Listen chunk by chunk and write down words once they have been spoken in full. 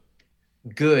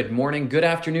Good morning, good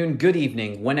afternoon, good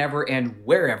evening, whenever and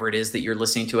wherever it is that you're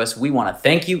listening to us. We want to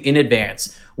thank you in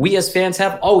advance. We as fans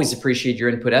have always appreciated your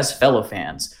input as fellow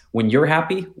fans. When you're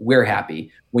happy, we're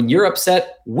happy. When you're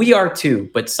upset, we are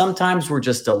too, but sometimes we're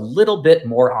just a little bit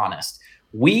more honest.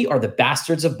 We are the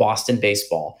Bastards of Boston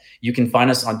Baseball. You can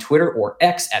find us on Twitter or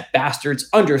X at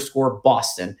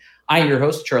bastards_Boston. I am your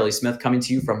host, Charlie Smith, coming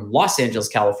to you from Los Angeles,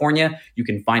 California. You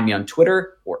can find me on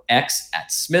Twitter or X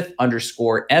at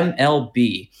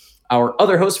Smith_MLB. Our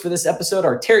other hosts for this episode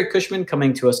are Terry Cushman,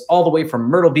 coming to us all the way from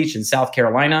Myrtle Beach in South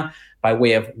Carolina by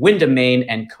way of Wyndham, Maine,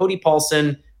 and Cody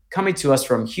Paulson, coming to us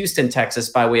from Houston, Texas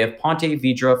by way of Ponte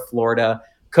Vedra, Florida.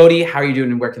 Cody, how are you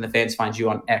doing and where can the fans find you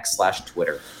on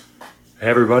X/Twitter? Hey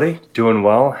everybody, doing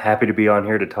well. Happy to be on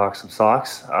here to talk some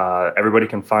Sox. Everybody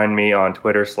can find me on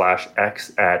Twitter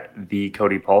 /X at the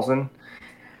Cody Paulson.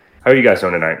 How are you guys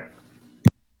doing tonight?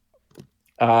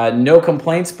 No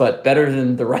complaints, but better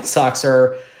than the Red Sox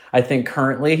are, I think,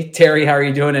 currently. Terry, how are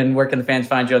you doing and where can the fans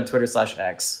find you on Twitter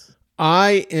 /X?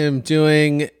 I am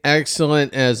doing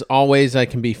excellent as always. I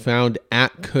can be found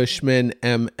at Cushman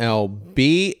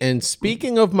MLB. And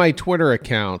speaking of my Twitter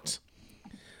account,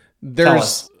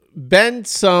 there's been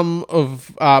some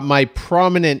of my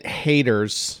prominent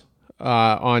haters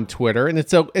on Twitter, and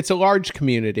it's a large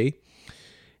community,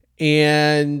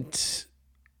 and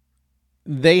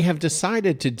they have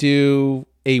decided to do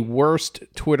a worst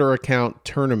Twitter account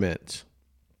tournament,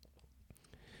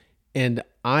 and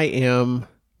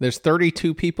there's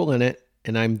 32 people in it,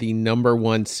 and I'm the number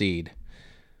one seed.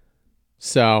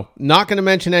 So not going to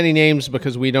mention any names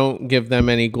because we don't give them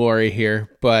any glory here,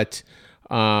 but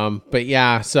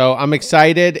yeah, so I'm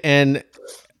excited, and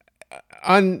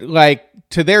unlike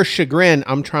to their chagrin,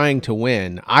 I'm trying to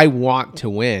win. I want to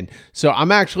win. So I'm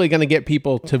actually going to get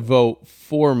people to vote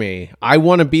for me. I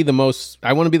want to be the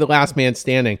last man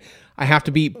standing. I have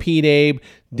to beat Pete Abe,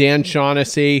 Dan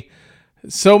Shaughnessy,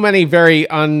 so many very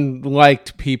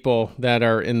unliked people that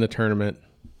are in the tournament.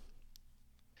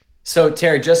 So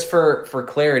Terry, just for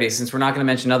clarity, since we're not going to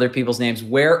mention other people's names,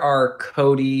 where are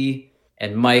Cody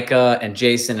and Micah and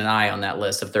Jason and I on that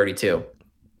list of 32?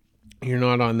 You're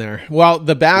not on there. Well,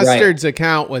 the Bastards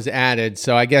account was added,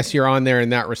 so I guess you're on there in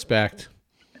that respect.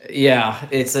 Yeah,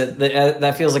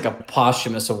 that feels like a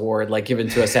posthumous award, like given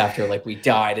to us after like we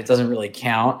died. It doesn't really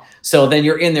count. So then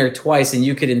you're in there twice, and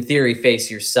you could, in theory, face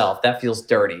yourself. That feels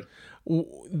dirty.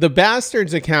 The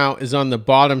Bastards account is on the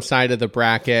bottom side of the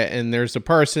bracket, and there's a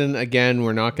person, again,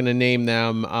 we're not going to name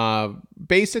them,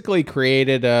 basically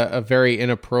created a very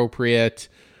inappropriate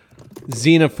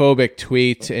xenophobic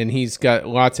tweet, and he's got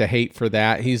lots of hate for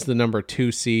that. He's the number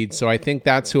 2 seed, so I think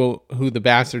that's who the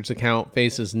Bastards account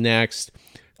faces next.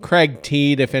 Craig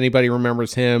Teed, if anybody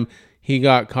remembers him, he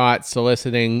got caught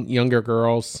soliciting younger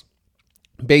girls,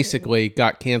 basically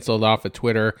got canceled off of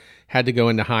Twitter, had to go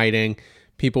into hiding.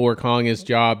 People were calling his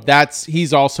job.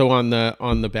 He's also on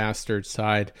the Bastards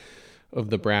side of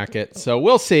the bracket. So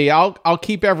we'll see. I'll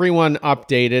keep everyone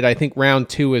updated. I think round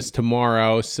 2 is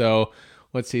tomorrow. So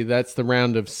let's see. That's the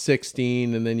round of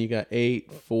 16, and then you got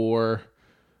 8, 4,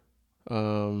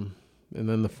 and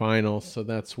then the final. So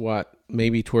that's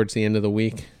maybe towards the end of the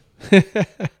week.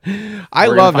 I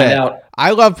love it. I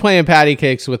love playing patty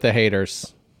cakes with the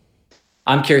haters.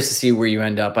 I'm curious to see where you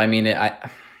end up. I mean,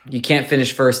 you can't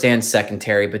finish first and second,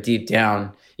 Terry, but deep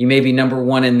down, you may be number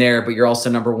 1 in there, but you're also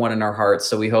number 1 in our hearts.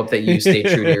 So we hope that you stay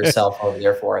true to yourself over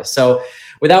there for us. So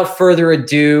without further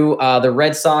ado, the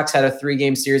Red Sox had a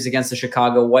 3-game series against the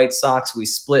Chicago White Sox. We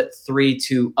split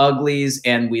 3-2 uglies,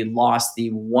 and we lost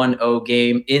the 1-0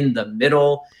 game in the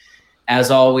middle. As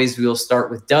always, we will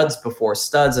start with duds before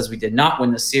studs, as we did not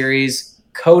win the series.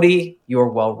 Cody, you're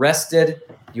well rested.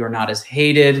 You're not as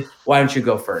hated. Why don't you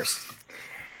go first?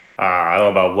 I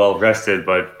don't know about well rested,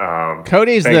 but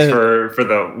Cody's thanks for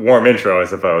the warm intro, I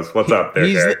suppose. What's up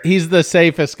there? He's the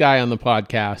safest guy on the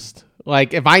podcast.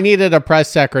 Like, if I needed a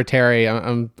press secretary,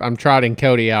 I'm trotting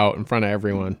Cody out in front of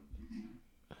everyone.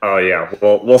 Oh yeah,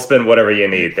 we'll spin whatever you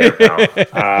need there,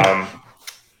 pal.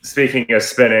 Speaking of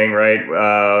spinning, right?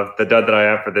 The dud that I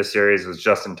have for this series was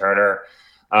Justin Turner.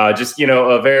 Just,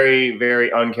 a very,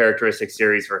 very uncharacteristic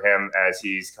series for him as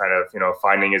he's kind of,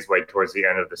 finding his way towards the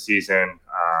end of the season,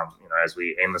 as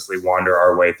we aimlessly wander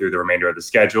our way through the remainder of the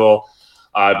schedule.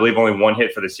 I believe only 1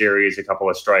 hit for the series, a couple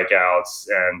of strikeouts,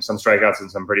 and some strikeouts in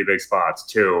some pretty big spots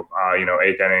too.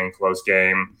 8th inning, close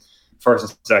game, first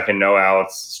and second, no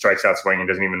outs, strikes out swinging,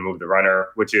 doesn't even move the runner,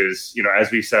 which is, as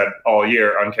we've said all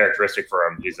year, uncharacteristic for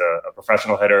him. He's a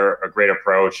professional hitter, a great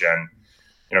approach, and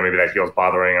maybe that feels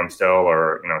bothering him still,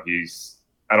 or, he's,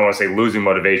 I don't want to say losing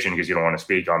motivation because you don't want to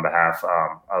speak on behalf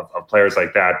of players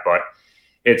like that, but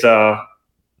it's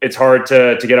it's hard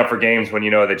to get up for games when you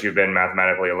know that you've been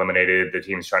mathematically eliminated. The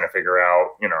team's trying to figure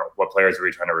out, what players are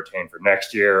we trying to retain for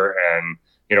next year, and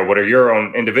what are your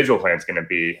own individual plans going to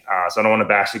be. So I don't want to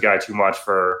bash the guy too much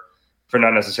for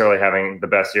not necessarily having the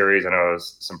best series. I know it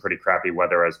was some pretty crappy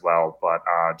weather as well, but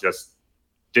just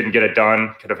didn't get it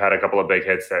done. Could have had a couple of big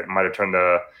hits that might have turned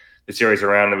the series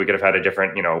around, and we could have had a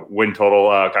different, win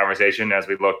total conversation as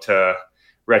we look to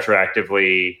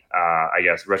retroactively,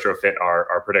 retrofit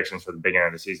our predictions for the beginning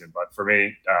of the season. But for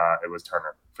me, it was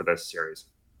Turner for this series.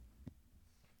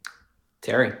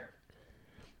 Terry.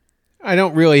 I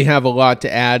don't really have a lot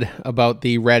to add about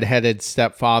the redheaded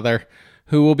stepfather,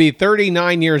 who will be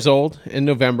 39 years old in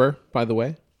November, by the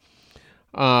way.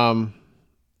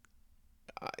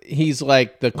 He's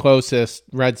like the closest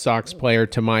Red Sox player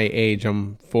to my age.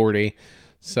 I'm 40.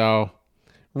 So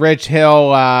Rich Hill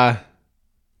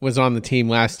was on the team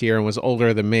last year and was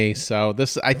older than me. So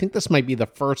I think this might be the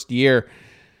first year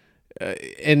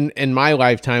in my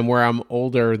lifetime where I'm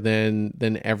older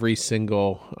than every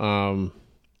single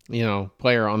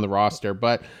player on the roster.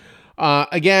 But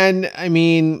again, I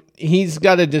mean, he's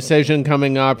got a decision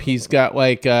coming up. He's got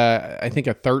I think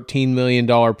a $13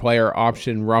 million player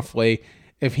option roughly.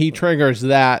 If he triggers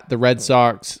that, the Red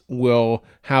Sox will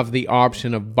have the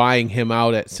option of buying him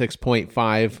out at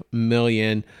 $6.5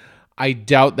 million. I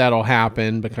doubt that'll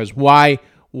happen, because why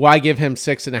give him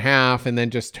 6.5 and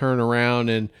then just turn around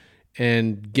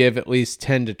and give at least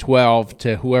 10 to 12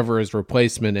 to whoever his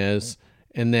replacement is,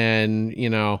 and then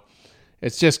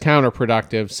it's just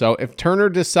counterproductive. So if Turner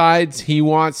decides he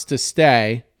wants to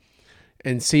stay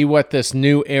and see what this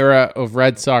new era of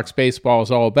Red Sox baseball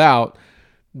is all about,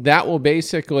 that will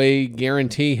basically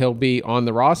guarantee he'll be on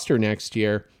the roster next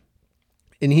year.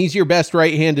 And he's your best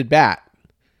right-handed bat.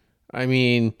 I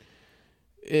mean,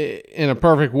 in a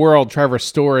perfect world, Trevor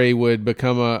Story would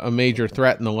become a major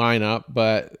threat in the lineup,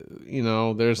 but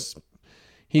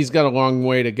he's got a long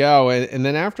way to go. And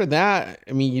then after that,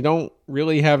 I mean, you don't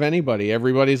really have anybody.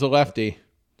 Everybody's a lefty.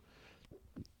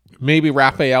 Maybe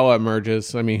Rafaela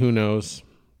emerges. I mean, who knows?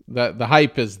 The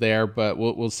hype is there, but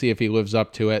we'll see if he lives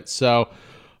up to it. So,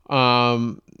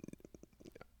 I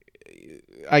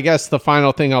guess the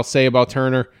final thing I'll say about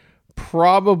Turner,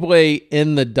 probably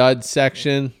in the dud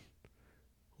section,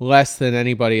 less than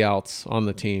anybody else on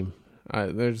the team.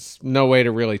 There's no way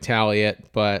to really tally it,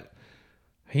 but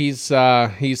he's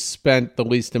spent the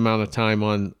least amount of time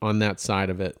on that side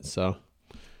of it. So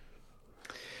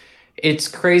it's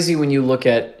crazy when you look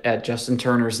at Justin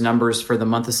Turner's numbers for the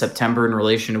month of September in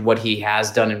relation to what he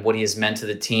has done and what he has meant to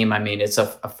the team. I mean, it's a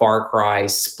far cry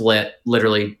split,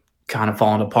 literally kind of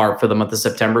falling apart for the month of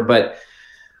September. But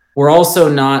we're also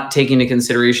not taking into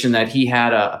consideration that he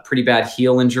had a pretty bad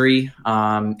heel injury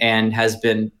and has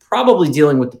been probably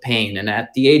dealing with the pain. And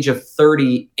at the age of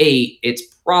 38, it's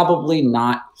probably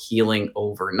not healing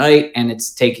overnight, and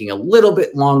it's taking a little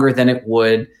bit longer than it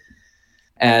would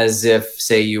as if,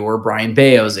 say, you were Brian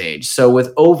Bayo's age. So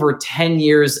with over 10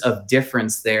 years of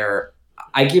difference there,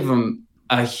 I give him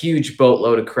a huge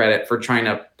boatload of credit for trying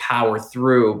to power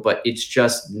through, but it's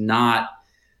just not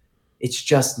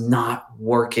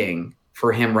working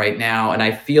for him right now. And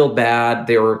I feel bad.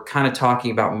 They were kind of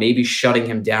talking about maybe shutting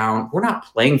him down. We're not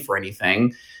playing for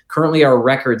anything. Currently, our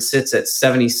record sits at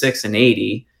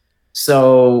 76-80.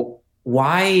 So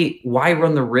why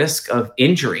run the risk of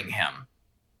injuring him?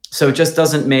 So it just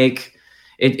doesn't make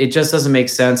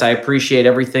sense. I appreciate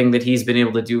everything that he's been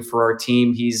able to do for our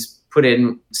team. He's put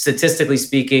in, statistically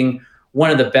speaking,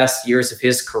 one of the best years of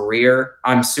his career.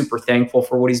 I'm super thankful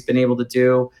for what he's been able to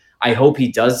do. I hope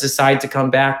he does decide to come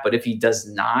back, but if he does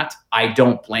not, I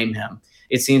don't blame him.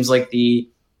 It seems like the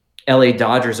LA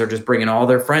Dodgers are just bringing all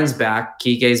their friends back.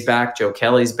 Kike's back, Joe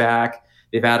Kelly's back.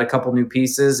 They've had a couple new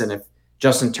pieces, and if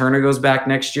Justin Turner goes back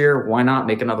next year, why not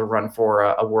make another run for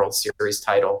a World Series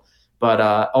title? But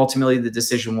ultimately, the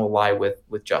decision will lie with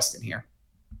Justin here.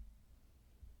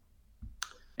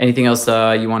 Anything else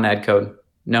you want to add, Code?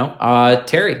 No?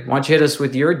 Terry, why don't you hit us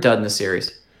with your dud in the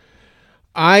series?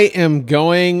 I am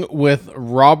going with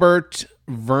Robert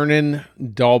Vernon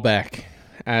Dahlbeck,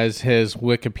 as his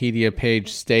Wikipedia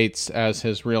page states as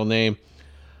his real name.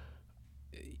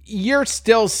 You're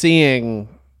still seeing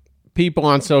people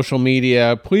on social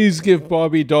media, please give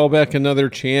Bobby Dahlbeck another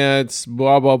chance,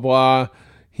 blah, blah, blah.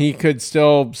 He could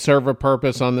still serve a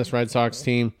purpose on this Red Sox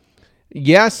team.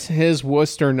 Yes, his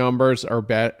Worcester numbers are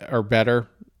better.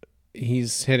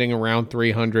 He's hitting around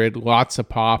 300, lots of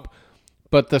pop,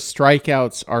 but the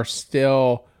strikeouts are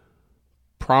still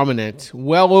prominent,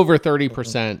 well over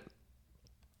 30%.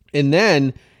 And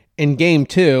then in game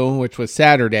 2, which was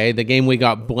Saturday, the game we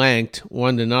got blanked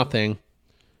 1-0,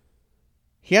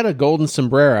 He had a golden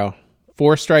sombrero,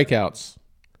 4 strikeouts.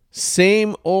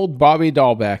 Same old Bobby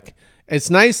Dahlbeck. It's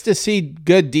nice to see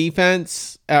good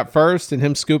defense at first and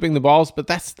him scooping the balls, but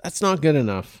that's not good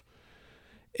enough.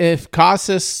 If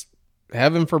Casas,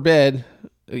 heaven forbid,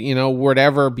 would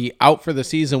ever be out for the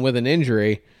season with an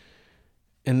injury,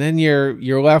 and then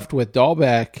you're left with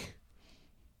Dahlbeck,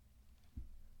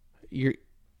 your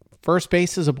first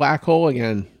base is a black hole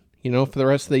again, for the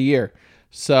rest of the year.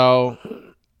 So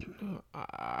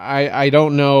I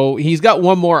don't know. He's got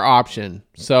one more option.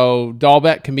 So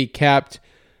Dahlbeck can be kept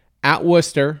at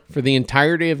Worcester for the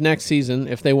entirety of next season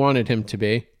if they wanted him to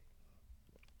be.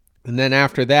 And then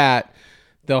after that,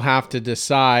 they'll have to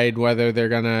decide whether they're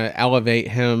going to elevate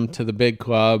him to the big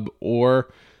club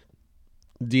or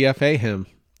DFA him.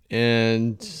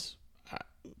 And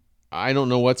I don't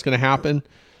know what's going to happen.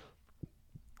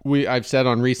 I've said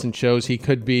on recent shows he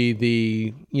could be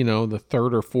the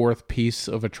third or fourth piece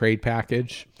of a trade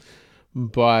package,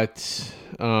 but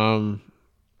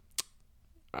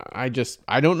I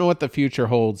don't know what the future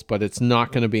holds, but it's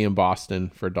not going to be in Boston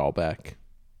for Dahlbeck.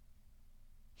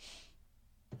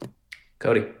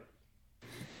 Cody.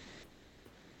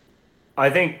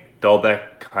 I think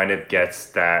Dahlbeck kind of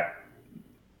gets that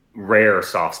rare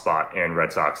soft spot in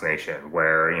Red Sox Nation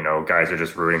where, guys are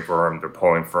just rooting for him. They're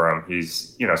pulling for him.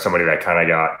 He's, somebody that kind of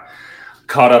got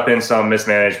caught up in some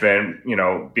mismanagement,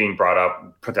 being brought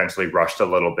up, potentially rushed a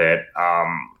little bit.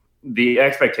 The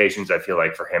expectations I feel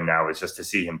like for him now is just to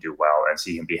see him do well and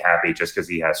see him be happy just because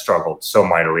he has struggled so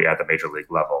mightily at the major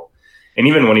league level. And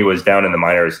even when he was down in the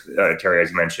minors, Terry,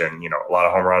 as mentioned, a lot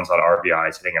of home runs, a lot of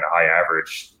RBIs, hitting at a high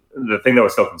average. The thing that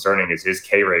was still concerning is his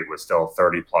K rate was still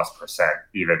 30+%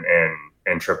 even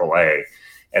in AAA.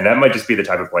 And that might just be the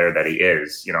type of player that he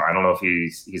is. I don't know if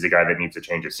he's a guy that needs to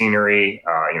change of scenery.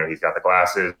 He's got the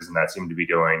glasses and that seemed to be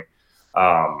doing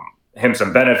him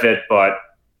some benefit, but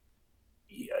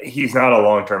he's not a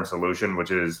long-term solution, which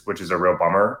is a real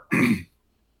bummer.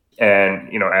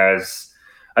 And, as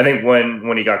I think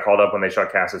when he got called up, when they shut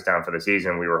Casas down for the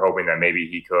season, we were hoping that maybe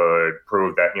he could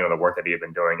prove that, the work that he had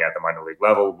been doing at the minor league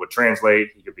level would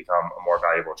translate. He could become a more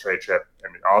valuable trade chip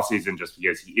in the offseason just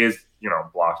because he is,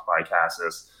 blocked by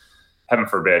Casas. Heaven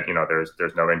forbid,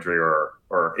 there's no injury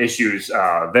or issues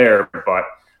there. But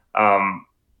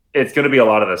it's going to be a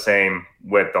lot of the same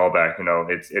with Dahlbeck.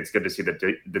 It's good to see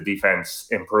the defense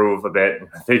improve a bit.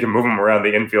 They can move him around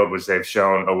the infield, which they've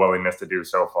shown a willingness to do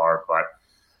so far. But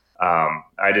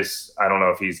I don't know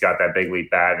if he's got that big league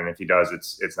bat, and if he does,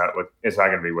 it's not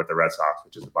going to be with the Red Sox,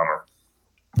 which is a bummer.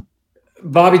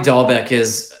 Bobby Dahlbeck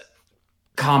is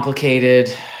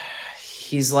complicated.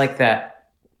 He's like that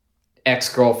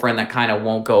ex-girlfriend that kind of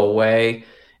won't go away,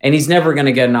 and he's never going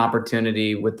to get an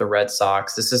opportunity with the Red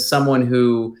Sox. This is someone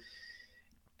who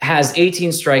has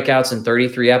 18 strikeouts and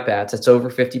 33 at-bats. That's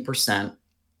over 50%.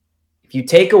 If you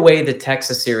take away the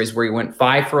Texas series where he went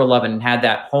 5 for 11 and had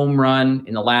that home run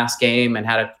in the last game and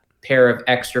had a pair of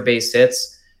extra base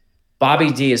hits, Bobby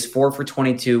D is 4 for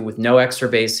 22 with no extra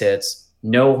base hits,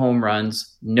 no home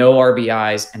runs, no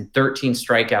RBIs, and 13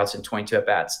 strikeouts and 22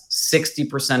 at-bats.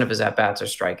 60% of his at-bats are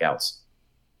strikeouts.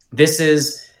 This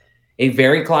is a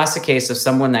very classic case of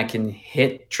someone that can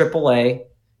hit AAA,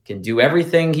 can do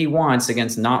everything he wants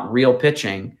against not real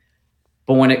pitching.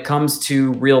 But when it comes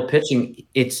to real pitching,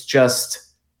 it's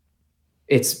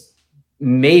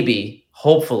maybe,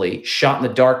 hopefully, shot in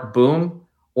the dark boom,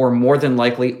 or more than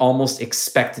likely almost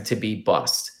expected to be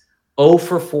bust. 0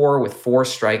 for 4 with 4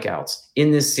 strikeouts.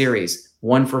 In this series,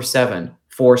 1 for 7,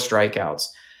 4 strikeouts.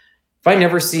 If I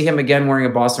never see him again wearing a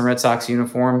Boston Red Sox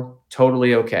uniform,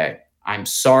 totally okay. I'm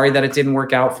sorry that it didn't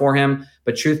work out for him,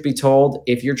 but truth be told,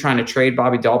 if you're trying to trade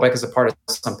Bobby Dahlbeck as a part of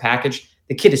some package,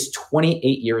 the kid is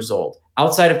 28 years old.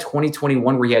 Outside of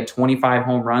 2021, where he had 25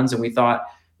 home runs, and we thought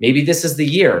maybe this is the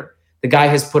year. The guy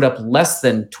has put up less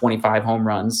than 25 home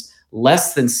runs,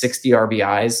 less than 60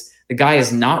 RBIs. The guy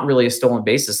is not really a stolen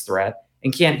bases threat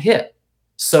and can't hit.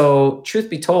 So, truth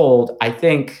be told, I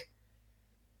think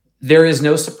there is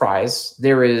no surprise.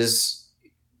 There is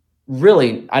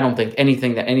really, I don't think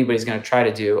anything that anybody's going to try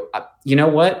to do. You know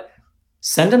what?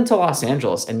 Send him to Los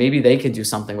Angeles and maybe they can do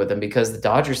something with him, because the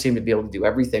Dodgers seem to be able to do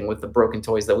everything with the broken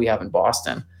toys that we have in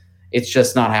Boston. It's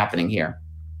just not happening here.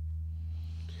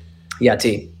 Yeah,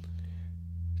 T.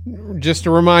 Just a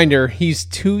reminder, he's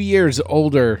 2 years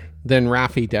older than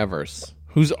Rafi Devers,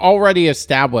 who's already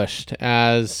established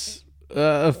as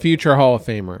a future Hall of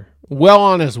Famer, well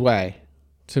on his way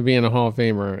to being a Hall of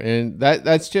Famer. And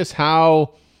that's just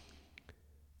how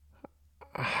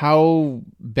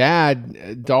bad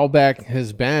Dahlbeck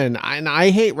has been. And I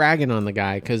hate ragging on the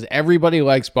guy because everybody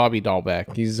likes Bobby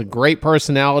Dahlbeck. He's a great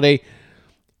personality.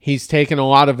 He's taken a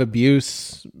lot of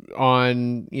abuse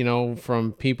on,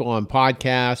 from people on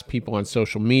podcasts, people on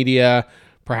social media,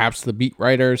 perhaps the beat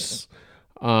writers.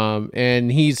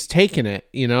 And he's taken it,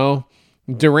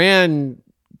 Duran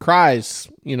cries,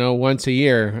 once a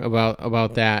year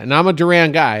about that. And I'm a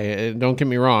Duran guy. Don't get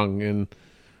me wrong. And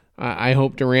I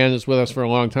hope Duran is with us for a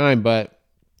long time, but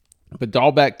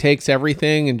Dahlbeck takes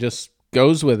everything and just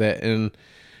goes with it. And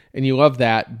you love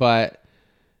that. But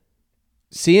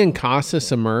seeing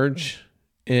Casas emerge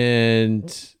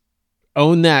and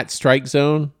own that strike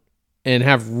zone and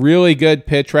have really good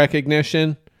pitch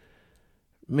recognition,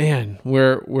 man,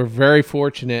 we're very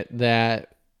fortunate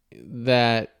that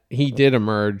he did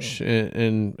emerge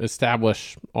and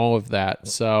establish all of that.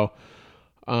 So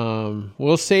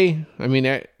we'll see. I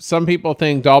mean, some people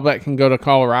think Dahlbeck can go to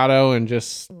Colorado and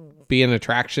just be an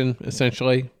attraction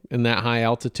essentially in that high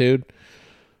altitude,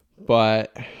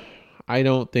 but I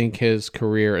don't think his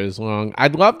career is long.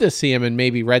 I'd love to see him in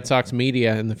maybe Red Sox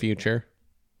media in the future.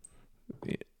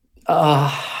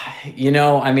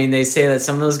 I mean, they say that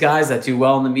some of those guys that do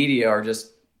well in the media are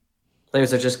just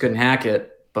players that just couldn't hack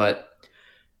it, but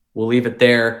we'll leave it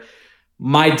there.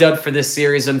 My dud for this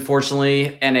series,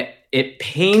 unfortunately, and it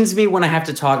pains me when I have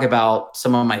to talk about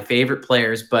some of my favorite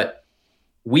players, but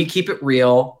we keep it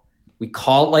real. We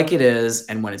call it like it is,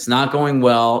 and when it's not going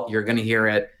well, you're going to hear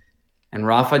it. And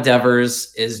Rafa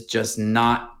Devers is just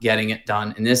not getting it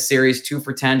done. In this series, 2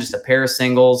 for 10, just a pair of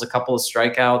singles, a couple of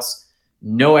strikeouts,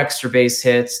 no extra base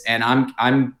hits. And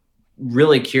I'm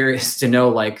really curious to know,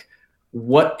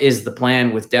 what is the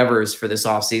plan with Devers for this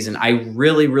offseason? I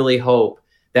really, really hope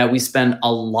that we spend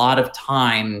a lot of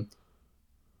time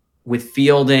with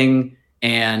fielding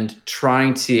and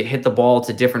trying to hit the ball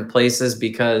to different places,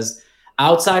 because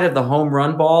outside of the home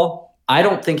run ball, I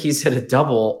don't think he's hit a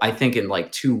double, I think, in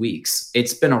 2 weeks.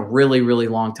 It's been a really, really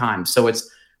long time. So it's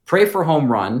pray for home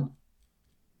run,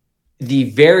 the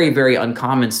very, very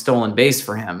uncommon stolen base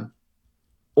for him,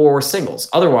 or singles.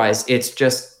 Otherwise, it's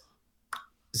just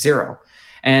zero.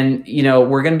 And,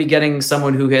 we're going to be getting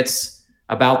someone who hits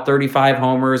about 35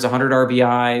 homers, 100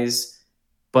 RBIs.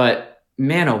 But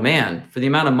man, oh man, for the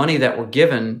amount of money that we're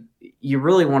given, you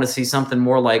really want to see something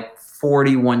more like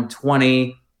 40,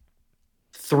 120,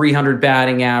 300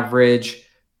 batting average,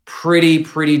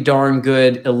 pretty darn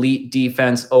good elite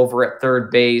defense over at third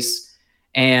base.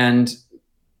 And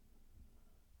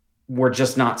we're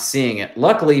just not seeing it.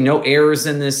 Luckily, no errors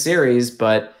in this series,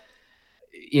 but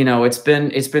it's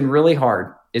been really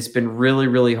hard. It's been really,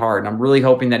 really hard. And I'm really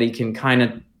hoping that he can kind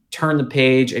of turn the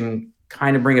page and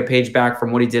kind of bring a page back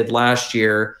from what he did last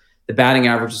year. The batting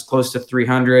average is close to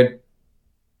 300.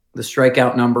 The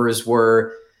strikeout numbers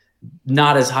were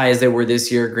not as high as they were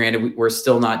this year. Granted, we're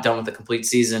still not done with the complete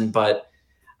season, but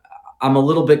I'm a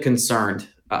little bit concerned.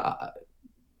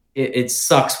 It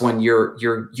sucks when your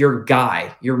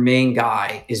main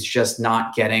guy is just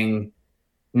not getting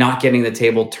the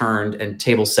table turned and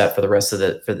table set for the rest of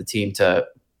the team to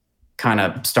kind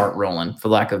of start rolling, for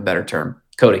lack of a better term.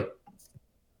 Cody.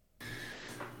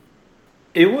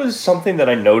 It was something that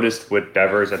I noticed with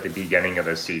Devers at the beginning of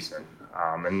the season.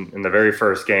 In the very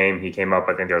first game, he came up,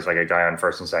 I think there was a guy on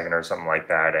first and second or something like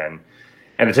that. And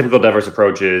the typical Devers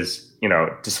approach is,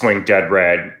 to swing dead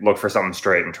red, look for something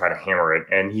straight and try to hammer it.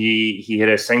 And he hit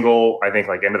a single, I think,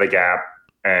 into the gap,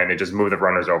 and it just moved the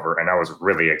runners over. And I was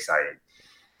really excited.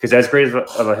 Because as great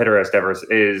of a hitter as Devers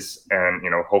is, and,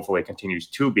 hopefully continues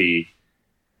to be,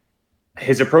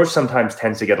 his approach sometimes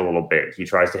tends to get a little big. He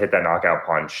tries to hit that knockout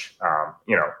punch,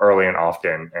 early and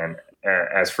often and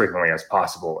as frequently as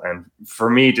possible. And for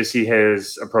me to see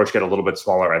his approach get a little bit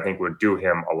smaller, I think would do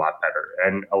him a lot better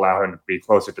and allow him to be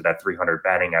closer to that 300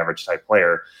 batting average type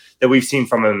player that we've seen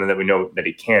from him and that we know that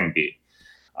he can be.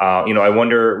 I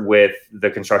wonder with the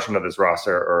construction of this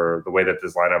roster or the way that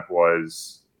this lineup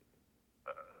was,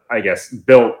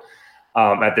 built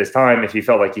at this time, if he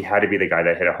felt like he had to be the guy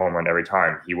that hit a home run every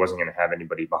time, he wasn't going to have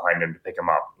anybody behind him to pick him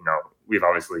up. We've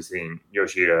obviously seen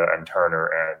Yoshida and Turner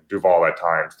and Duvall at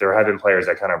times. There have been players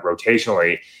that kind of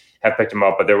rotationally have picked him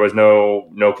up, but there was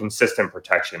no consistent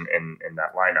protection in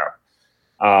that lineup.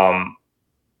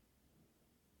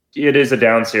 It is a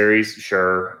down series,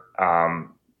 sure. I'm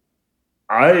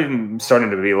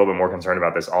starting to be a little bit more concerned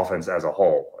about this offense as a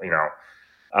whole.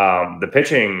 The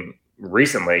pitching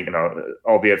recently,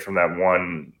 albeit from that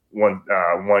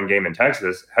one game in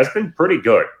Texas, has been pretty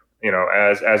good.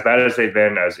 As bad as they've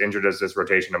been, as injured as this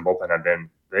rotation and bullpen have been,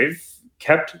 they've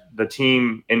kept the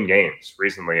team in games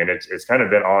recently, and it's kind of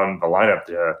been on the lineup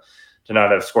to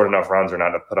not have scored enough runs or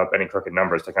not have put up any crooked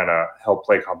numbers to kind of help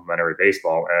play complementary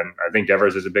baseball. And I think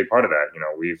Devers is a big part of that.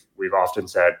 We've often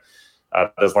said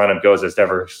this lineup goes as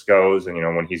Devers goes. And,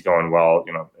 when he's going well,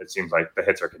 it seems like the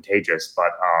hits are contagious.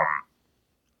 But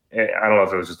I don't know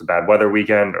if it was just a bad weather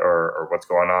weekend or what's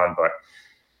going on, but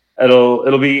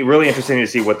it'll be really interesting to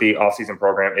see what the offseason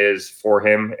program is for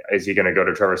him. Is he going to go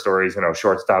to Trevor Story's,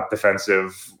 shortstop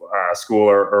defensive school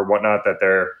or whatnot that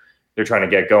they're trying to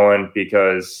get going?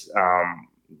 Because,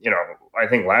 I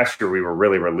think last year we were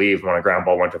really relieved when a ground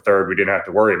ball went to third. We didn't have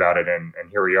to worry about it. And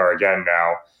here we are again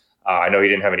now. I know he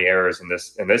didn't have any errors in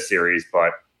this series,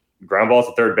 but ground balls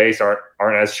to third base aren't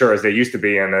as sure as they used to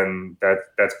be. And then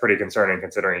that's pretty concerning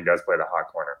considering he does play the hot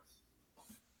corner.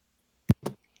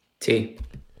 T.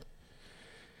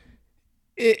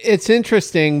 It's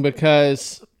interesting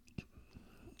because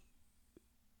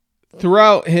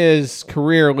throughout his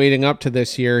career leading up to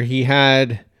this year, he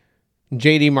had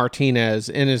JD Martinez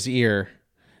in his ear.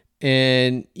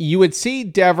 And you would see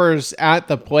Devers at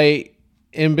the plate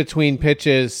in between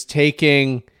pitches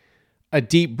taking a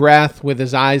deep breath with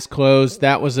his eyes closed.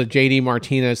 That was a JD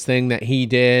Martinez thing that he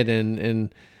did,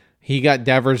 and he got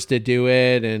Devers to do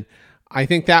it. And I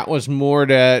think that was more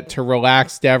to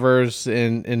relax Devers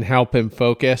and help him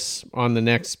focus on the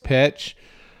next pitch.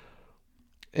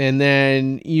 And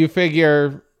then you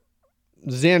figure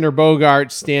Xander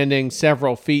Bogaerts standing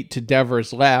several feet to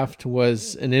Devers' left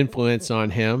was an influence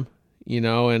on him, in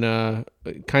a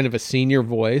kind of a senior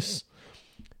voice.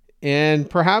 And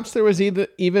perhaps there was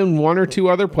even one or two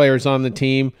other players on the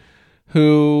team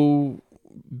who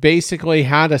basically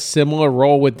had a similar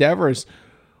role with Devers.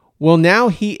 Well, now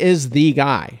he is the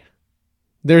guy.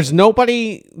 There's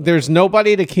nobody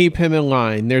to keep him in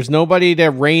line. There's nobody to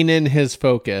rein in his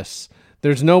focus.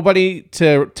 There's nobody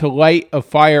to light a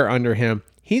fire under him.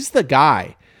 He's the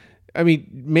guy. I mean,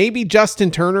 maybe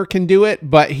Justin Turner can do it,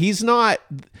 but he's not.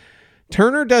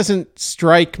 Turner doesn't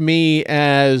strike me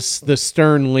as the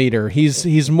stern leader.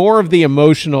 He's more of the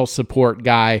emotional support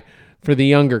guy for the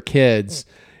younger kids.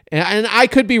 And I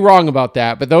could be wrong about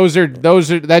that, but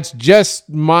that's just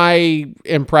my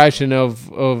impression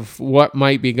of what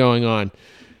might be going on.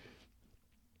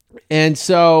 And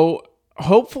so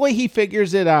hopefully he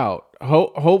figures it out.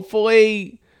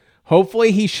 Hopefully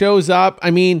he shows up. I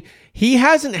mean, he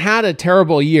hasn't had a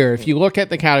terrible year. If you look at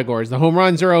the categories, the home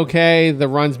runs are okay. The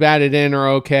runs batted in are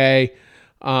okay.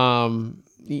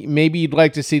 Maybe you'd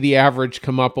like to see the average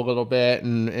come up a little bit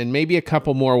and maybe a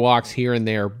couple more walks here and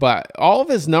there. But all of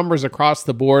his numbers across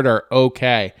the board are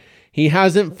okay. He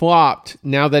hasn't flopped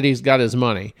now that he's got his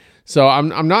money. So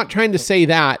I'm not trying to say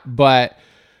that, but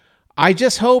I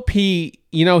just hope he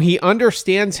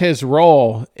understands his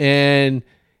role and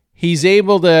he's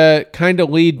able to kind of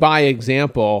lead by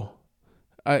example.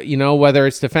 Whether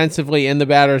it's defensively in the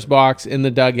batter's box, in the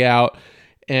dugout,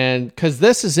 and because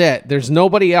this is it. There's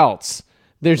nobody else.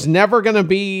 There's never going to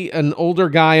be an older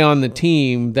guy on the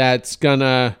team that's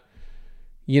gonna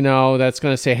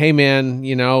say, "Hey, man,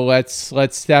 let's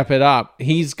step it up."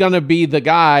 He's gonna be the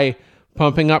guy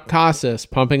pumping up Casas,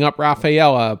 pumping up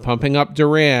Rafaela, pumping up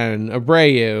Duran,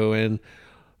 Abreu,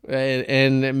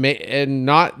 and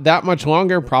not that much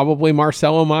longer, probably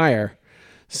Marcelo Meyer.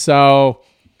 So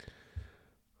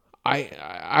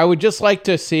I would just like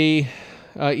to see,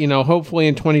 hopefully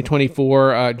in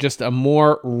 2024, just a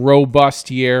more robust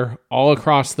year all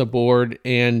across the board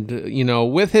and,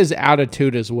 with his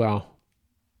attitude as well.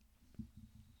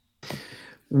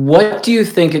 What do you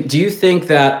think? Do you think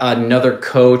that another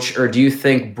coach, or do you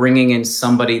think bringing in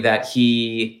somebody that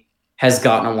he has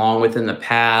gotten along with in the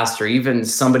past, or even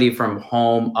somebody from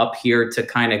home up here to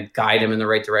kind of guide him in the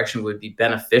right direction would be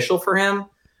beneficial for him?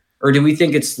 Or do we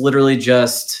think it's literally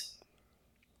just,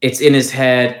 it's in his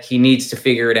head, he needs to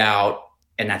figure it out,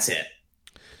 and that's it?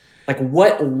 Like,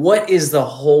 what is the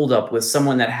holdup with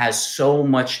someone that has so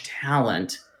much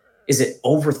talent? Is it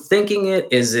overthinking it?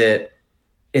 Is it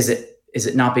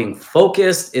not being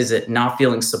focused? Is it not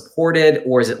feeling supported?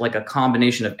 Or is it like a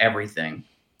combination of everything?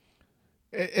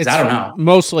 I don't know.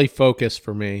 Mostly focus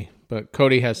for me, but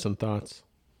Cody has some thoughts.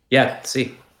 Yeah,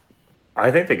 see. I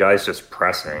think the guy's just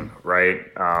pressing, right?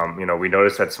 We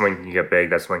noticed that swing can get big,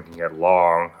 that swing can get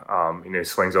long. He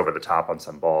swings over the top on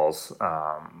some balls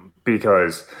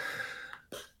because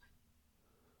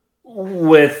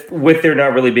with there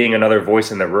not really being another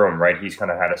voice in the room, right? He's kind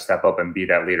of had to step up and be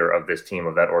that leader of this team,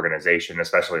 of that organization,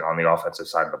 especially on the offensive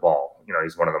side of the ball.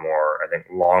 He's one of the more, I think,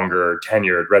 longer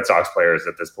tenured Red Sox players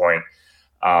at this point,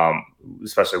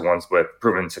 especially ones with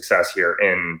proven success here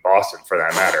in Boston, for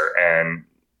that matter. And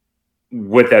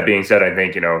with that being said, I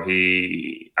think, I don't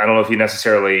know if he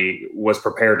necessarily was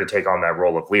prepared to take on that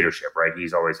role of leadership, right?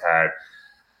 He's always had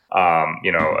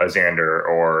a Xander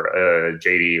or a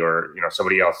JD or,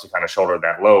 somebody else to kind of shoulder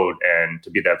that load and to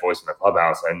be that voice in the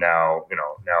clubhouse. And now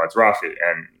it's Rafi.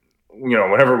 And,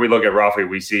 whenever we look at Rafi,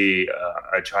 we see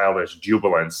a childish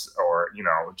jubilance or,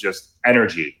 just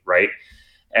energy, right?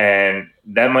 And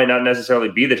that might not necessarily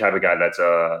be the type of guy that's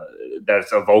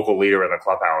a vocal leader in the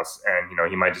clubhouse. And,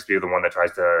 he might just be the one that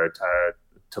tries to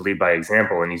lead by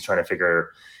example. And he's trying to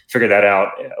figure that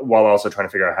out while also trying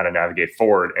to figure out how to navigate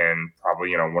forward in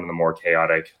probably, one of the more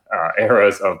chaotic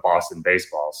eras of Boston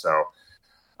baseball. So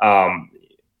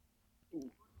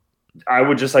I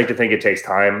would just like to think it takes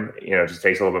time, just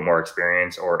takes a little bit more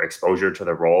experience or exposure to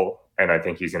the role. And I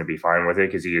think he's going to be fine with it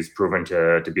because he has proven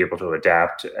to be able to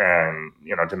adapt and,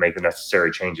 to make the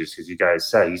necessary changes because you guys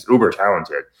said he's uber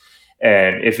talented.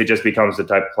 And if it just becomes the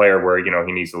type of player where,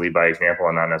 he needs to lead by example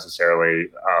and not necessarily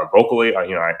vocally,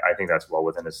 I think that's well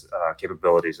within his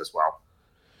capabilities as well.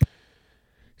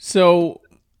 So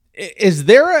is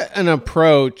there an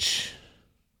approach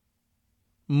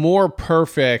more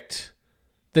perfect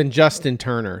than Justin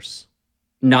Turner's?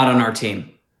 Not on our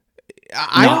team.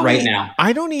 Not right now.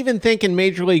 I don't even think in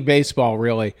Major League Baseball,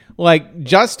 really. Like,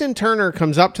 Justin Turner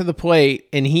comes up to the plate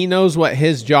and he knows what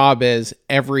his job is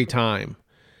every time.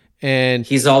 And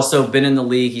he's also been in the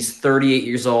league. He's 38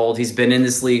 years old. He's been in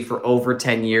this league for over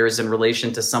 10 years in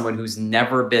relation to someone who's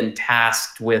never been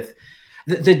tasked with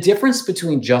the difference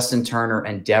between Justin Turner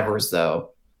and Devers,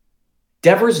 though.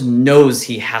 Devers knows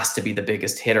he has to be the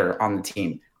biggest hitter on the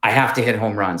team. I have to hit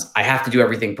home runs. I have to do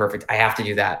everything perfect. I have to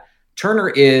do that. Turner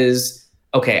is,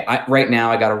 okay, right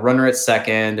now I got a runner at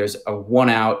second. There's a 1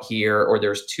 out here, or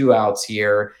there's 2 outs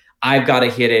here. I've got to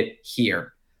hit it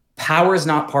here. Power is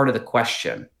not part of the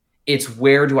question. It's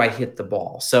where do I hit the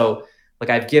ball? So, like,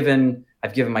 I've given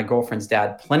my girlfriend's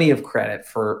dad plenty of credit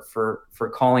for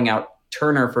calling out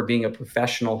Turner for being a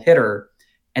professional hitter,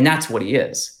 and that's what he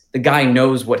is. The guy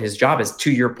knows what his job is,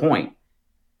 to your point.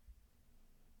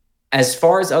 As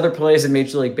far as other players in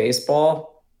Major League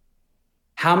Baseball,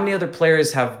 how many other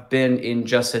players have been in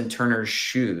Justin Turner's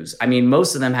shoes? I mean,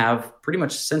 most of them have pretty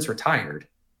much since retired,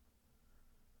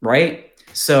 right?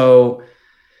 So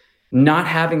not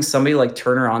having somebody like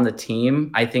Turner on the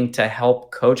team, I think, to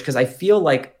help coach, because I feel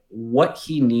like what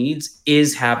he needs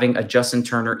is having a Justin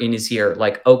Turner in his ear.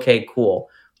 Like, okay, cool.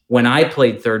 When I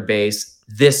played third base,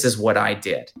 this is what I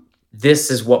did. This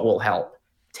is what will help.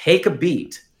 Take a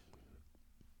beat.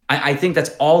 I think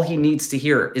that's all he needs to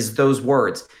hear is those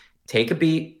words. Take a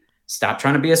beat. Stop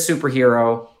trying to be a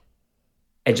superhero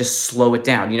and just slow it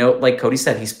down. Like Cody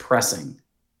said, he's pressing.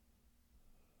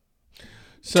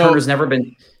 So Turner's never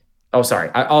been... Oh, sorry.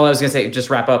 All I was going to say, just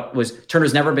wrap up, was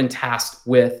Turner's never been tasked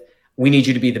with, we need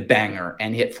you to be the banger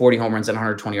and hit 40 home runs and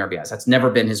 120 RBIs. That's never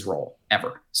been his role,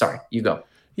 ever. Sorry, you go.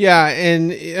 Yeah,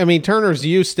 and I mean, Turner's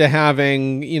used to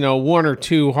having, 1 or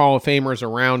 2 Hall of Famers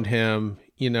around him,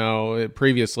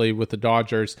 previously with the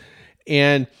Dodgers.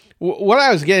 And what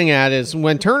I was getting at is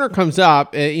when Turner comes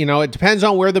up, it depends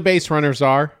on where the base runners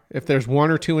are. If there's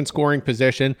 1 or 2 in scoring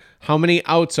position, how many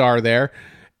outs are there?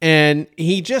 And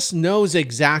he just knows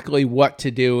exactly what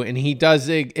to do, and he does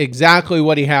exactly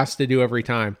what he has to do every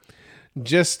time.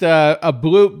 Just a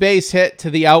blue base hit to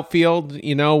the outfield,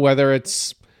 whether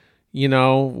it's,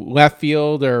 left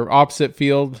field or opposite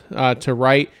field to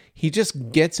right. He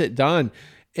just gets it done.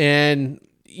 And,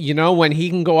 when he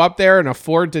can go up there and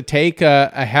afford to take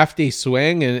a hefty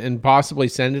swing and possibly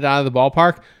send it out of the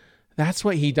ballpark, that's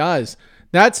what he does.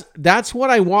 That's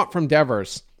what I want from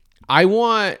Devers. I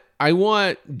want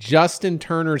Justin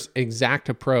Turner's exact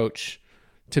approach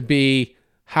to be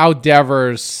how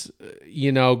Devers,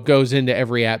 goes into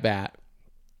every at-bat.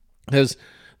 Because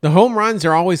the home runs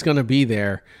are always going to be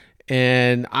there.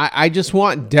 And I just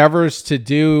want Devers to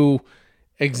do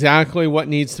exactly what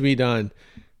needs to be done.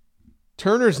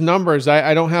 Turner's numbers,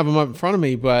 I don't have them up in front of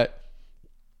me, but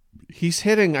he's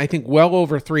hitting, I think, well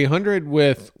over 300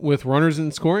 with runners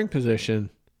in scoring position.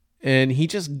 And he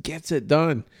just gets it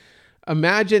done.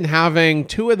 Imagine having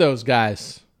 2 of those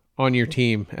guys on your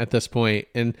team at this point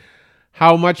and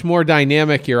how much more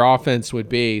dynamic your offense would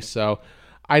be. So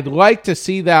I'd like to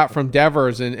see that from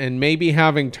Devers and maybe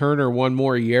having Turner 1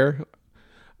 more year.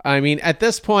 I mean, at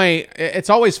this point, it's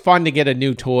always fun to get a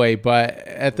new toy, but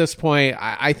at this point,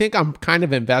 I think I'm kind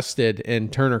of invested in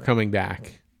Turner coming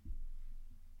back.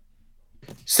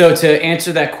 So to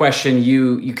answer that question,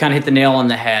 you kind of hit the nail on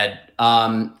the head.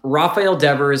 Rafael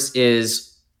Devers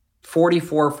is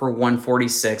 44 for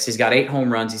 146. He's got 8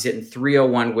 home runs. He's hitting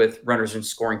 301 with runners in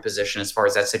scoring position as far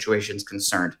as that situation is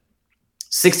concerned.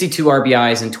 62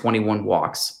 RBIs and 21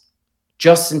 walks.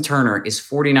 Justin Turner is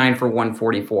 49 for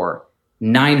 144.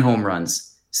 9 home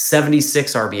runs,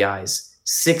 76 RBIs,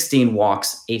 16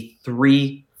 walks, a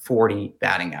 340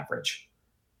 batting average.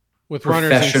 With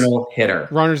professional hitter.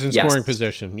 Runners in scoring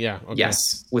position. Yeah. Okay.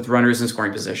 Yes, with runners in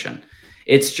scoring position.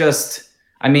 It's just,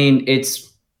 I mean,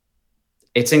 it's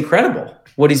incredible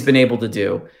what he's been able to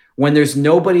do. When there's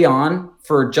nobody on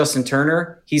for Justin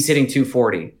Turner, he's hitting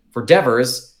 240. For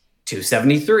Devers,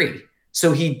 273.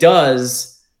 So he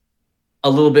does a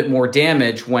little bit more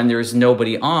damage when there's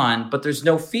nobody on, but there's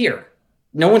no fear.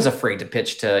 No one's afraid to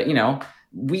pitch to,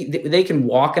 they can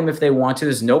walk him if they want to.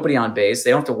 There's nobody on base.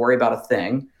 They don't have to worry about a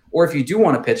thing. Or if you do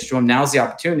want to pitch to him, now's the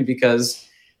opportunity because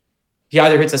he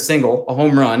either hits a single, a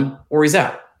home run, or he's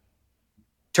out.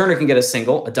 Turner can get a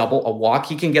single, a double, a walk.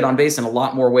 He can get on base in a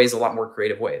lot more ways, a lot more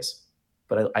creative ways.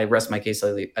 But I rest my case.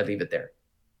 I leave it there.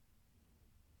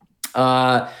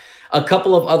 A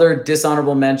couple of other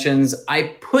dishonorable mentions.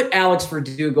 I put Alex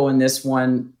Verdugo in this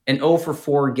one, an 0 for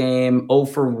 4 game, 0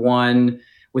 for 1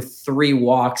 with 3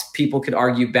 walks. People could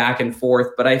argue back and forth,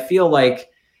 but I feel like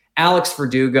Alex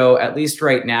Verdugo, at least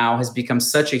right now, has become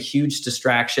such a huge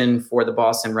distraction for the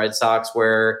Boston Red Sox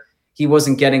where he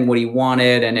wasn't getting what he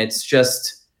wanted. And it's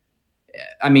just,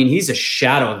 I mean, he's a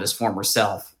shadow of his former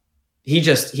self.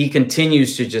 He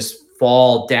continues to just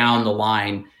fall down the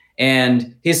line.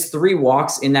 And his 3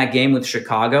 walks in that game with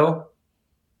Chicago,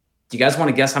 do you guys want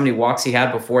to guess how many walks he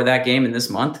had before that game in this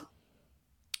month?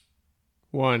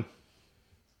 1.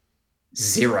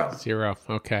 0.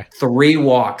 Okay. 3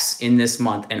 walks in this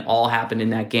month, and all happened in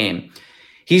that game.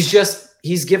 He's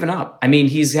given up. I mean,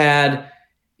 he's had,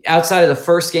 outside of the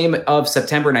first game of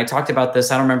September, and I talked about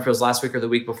this, I don't remember if it was last week or the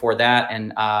week before that,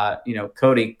 and,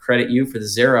 Cody, credit you for the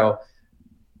 0.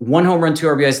 1 home run, 2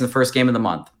 RBIs in the first game of the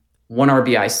month. 1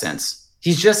 RBI since.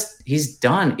 He's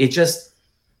done.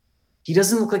 He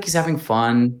doesn't look like he's having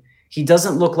fun. He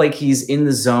doesn't look like he's in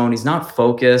the zone. He's not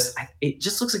focused. It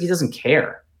just looks like he doesn't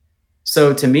care.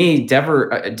 So to me,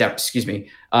 Verdugo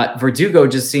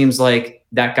just seems like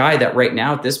that guy that right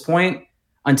now at this point,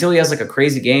 until he has like a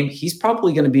crazy game, he's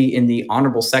probably going to be in the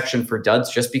honorable section for duds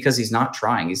just because he's not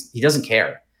trying. He doesn't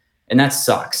care. And that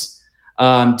sucks.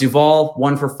 Duvall,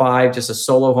 1 for 5, just a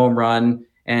solo home run.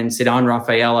 And Ceddanne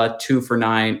Rafaela, 2 for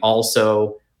 9,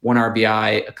 also 1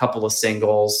 RBI, a couple of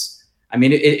singles. I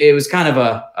mean, it was kind of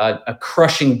a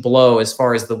crushing blow as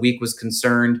far as the week was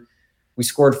concerned. We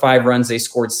scored 5 runs. They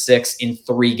scored 6 in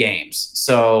 3 games.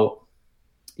 So,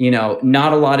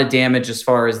 not a lot of damage as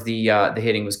far as the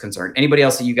hitting was concerned. Anybody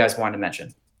else that you guys wanted to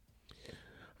mention?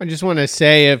 I just want to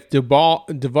say if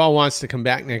Duvall wants to come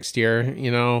back next year,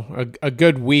 a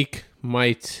good week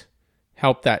might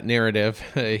help that narrative.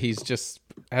 He's just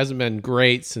hasn't been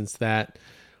great since that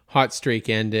hot streak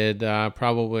ended,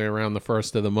 probably around the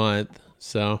 1st of the month.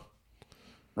 So,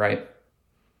 right.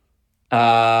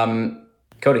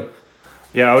 Cody.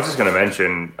 Yeah, I was just going to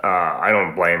mention, I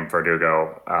don't blame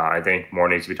Verdugo. I think more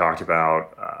needs to be talked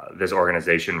about. This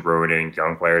organization ruining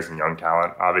young players and young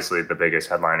talent. Obviously, the biggest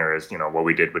headliner is, what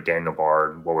we did with Daniel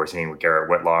Bard, what we're seeing with Garrett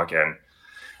Whitlock. And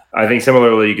I think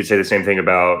similarly, you could say the same thing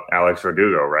about Alex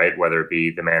Verdugo, right? Whether it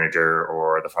be the manager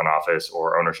or the front office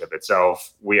or ownership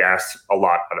itself. We asked a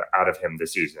lot out of him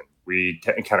this season. We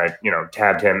kind of,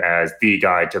 tabbed him as the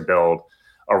guy to build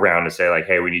around to say like,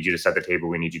 hey, we need you to set the table.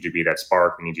 We need you to be that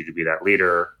spark. We need you to be that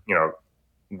leader.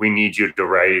 We need you to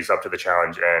raise up to the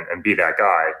challenge and be that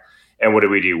guy. And what did?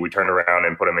 We turned around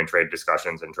and put him in trade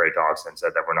discussions and trade talks and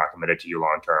said that we're not committed to you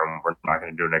long term. We're not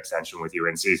going to do an extension with you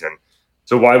in season.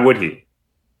 So why would he,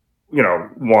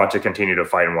 want to continue to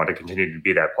fight and want to continue to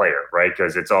be that player, right?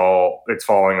 Because it's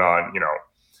falling on,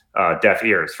 deaf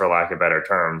ears, for lack of better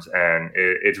terms. And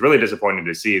it's really disappointing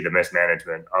to see the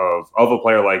mismanagement of a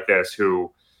player like this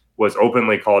who was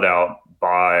openly called out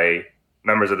by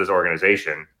members of this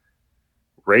organization,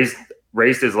 raised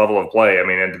his level of play. I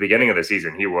mean, at the beginning of the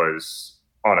season, he was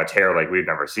on a tear like we've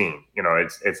never seen.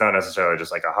 It's not necessarily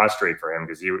just like a hot streak for him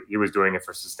because he was doing it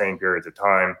for sustained periods of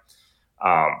time.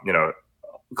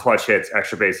 Clutch hits,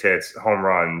 extra base hits, home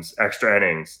runs, extra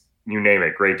innings, you name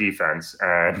it, great defense.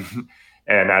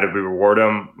 And how did we reward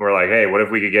him? We're like, hey, what if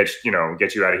we could get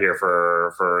you out of here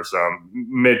for some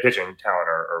mid pitching talent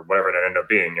or whatever that ended up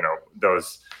being?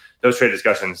 Those trade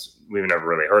discussions we've never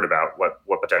really heard about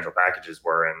what potential packages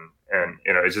were, and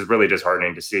it's just really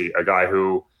disheartening to see a guy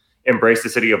who embraced the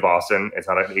city of Boston. It's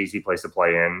not an easy place to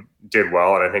play in. Did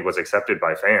well, and I think was accepted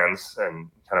by fans and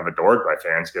kind of adored by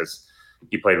fans because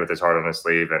he played with his heart on his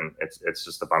sleeve, and it's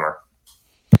just a bummer.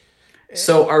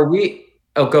 So are we?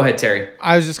 Oh, go ahead, Terry.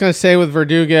 I was just going to say with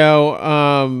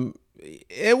Verdugo,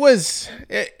 it was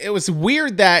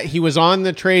weird that he was on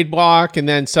the trade block and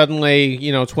then suddenly,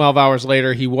 12 hours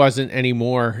later, he wasn't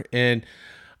anymore. And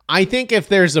I think if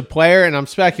there's a player, and I'm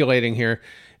speculating here,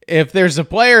 if there's a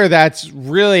player that's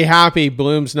really happy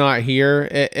Bloom's not here,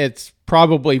 it's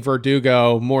probably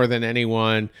Verdugo more than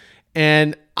anyone.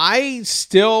 And I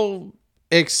still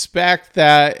expect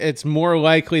that it's more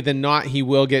likely than not he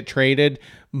will get traded,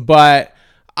 but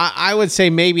I would say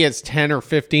maybe it's 10 or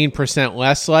 15%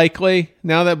 less likely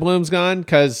now that Bloom's gone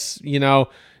because, new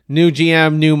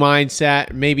GM, new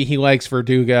mindset. Maybe he likes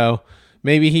Verdugo.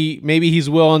 Maybe he's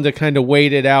willing to kind of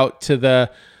wait it out to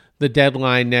the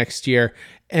deadline next year.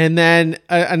 And then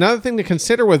another thing to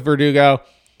consider with Verdugo,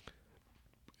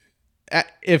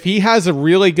 if he has a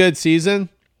really good season,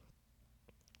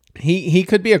 he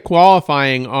could be a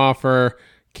qualifying offer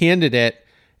candidate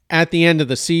at the end of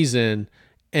the season.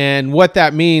 And what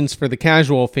that means for the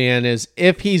casual fan is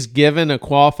if he's given a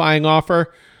qualifying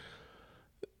offer,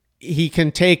 he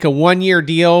can take a 1-year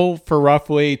deal for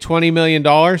roughly $20 million.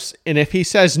 And if he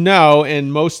says no,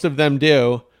 and most of them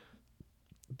do,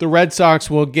 the Red Sox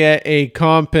will get a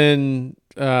how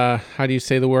do you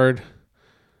say the word?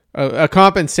 A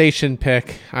compensation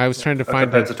pick. I was trying to find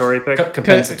compensatory pick.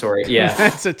 Compensatory, yeah.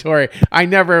 Compensatory.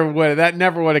 That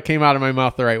never would have came out of my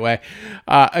mouth the right way.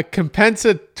 A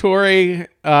compensatory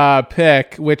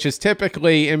pick, which is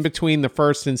typically in between the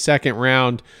first and second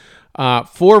round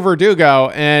for Verdugo,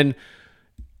 and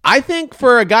I think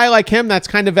for a guy like him, that's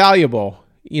kind of valuable.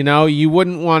 You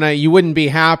wouldn't be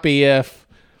happy if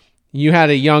you had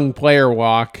a young player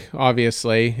walk,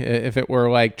 obviously, if it were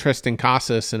like Tristan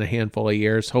Casas in a handful of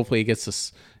years. Hopefully he gets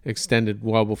this extended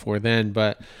well before then.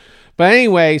 But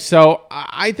anyway, so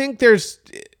I think there's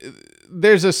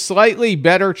a slightly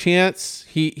better chance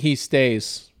he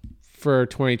stays for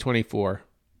 2024.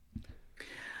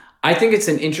 I think it's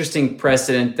an interesting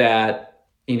precedent that,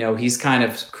 he's kind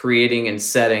of creating and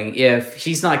setting. If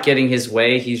he's not getting his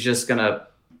way, he's just going to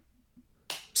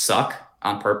suck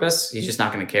on purpose. He's just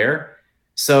not going to care.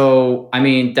 So,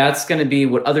 that's going to be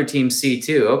what other teams see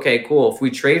too. Okay, cool. If we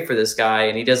trade for this guy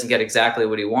and he doesn't get exactly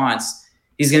what he wants,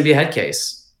 he's going to be a head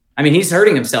case. He's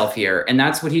hurting himself here. And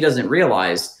that's what he doesn't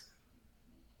realize.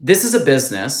 This is a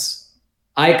business.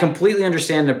 I completely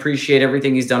understand and appreciate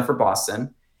everything he's done for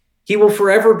Boston. He will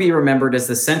forever be remembered as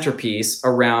the centerpiece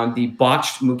around the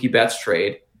botched Mookie Betts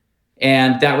trade.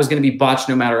 And that was going to be botched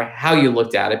no matter how you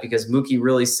looked at it, because Mookie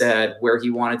really said where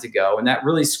he wanted to go. And that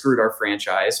really screwed our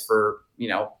franchise for,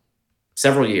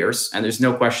 several years. And there's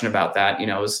no question about that.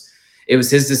 It was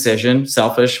his decision,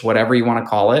 selfish, whatever you want to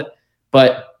call it.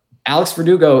 But Alex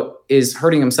Verdugo is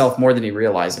hurting himself more than he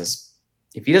realizes.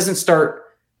 If he doesn't start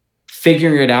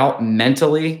figuring it out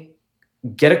mentally,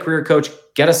 get a career coach,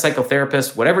 get a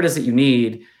psychotherapist, whatever it is that you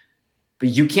need, but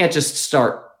you can't just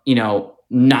start,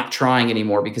 not trying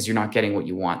anymore because you're not getting what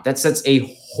you want. It sends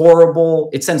a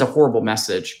horrible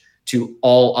message to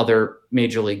all other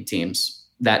major league teams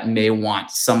that may want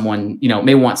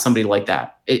somebody like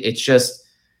that. It's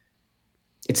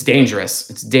dangerous.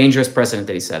 It's a dangerous precedent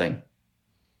that he's setting.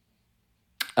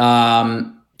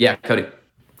 Yeah, Cody.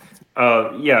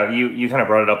 You kind of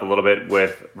brought it up a little bit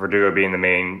with Verdugo being the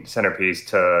main centerpiece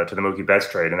to the Mookie Betts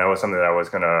trade, and that was something that I was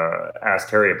going to ask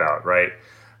Terry about, right?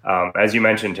 As you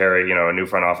mentioned, Terry, a new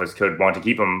front office could want to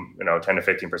keep him, 10 to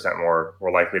 15% more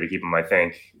likely to keep him, I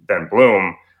think, than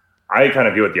Bloom. I kind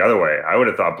of view it the other way. I would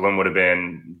have thought Bloom would have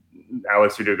been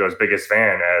Alex Verdugo's biggest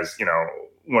fan, as,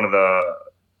 one of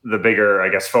the bigger, I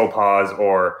guess, faux pas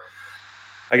or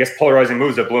I guess polarizing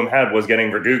moves that Bloom had was getting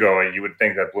Verdugo. And you would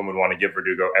think that Bloom would want to give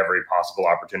Verdugo every possible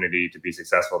opportunity to be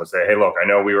successful, to say, hey, look, I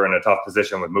know we were in a tough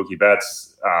position with Mookie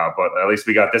Betts, but at least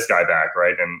we got this guy back,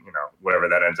 right? And, whatever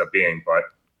that ends up being. But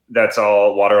that's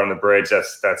all water on the bridge.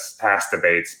 That's past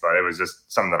debates, but it was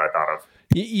just something that I thought of.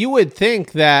 You would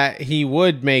think that he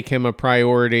would make him a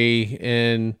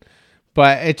priority,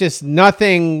 but it just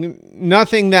nothing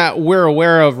that we're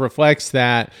aware of reflects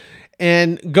that.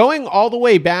 And going all the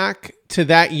way back to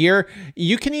that year,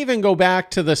 you can even go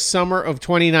back to the summer of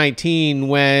 2019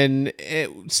 when it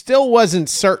still wasn't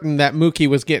certain that Mookie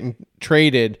was getting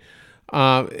traded.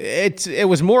 It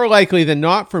was more likely than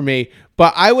not for me,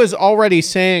 but I was already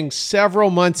saying several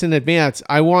months in advance,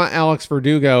 I want Alex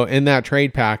Verdugo in that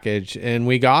trade package, and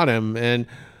we got him, and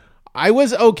I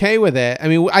was okay with it.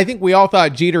 I think we all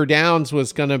thought Jeter Downs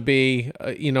was going to be,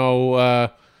 a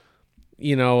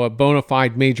bona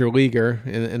fide major leaguer,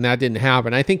 and that didn't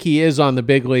happen. I think he is on the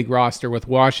big league roster with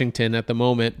Washington at the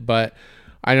moment, but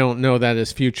I don't know that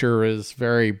his future is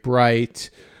very bright.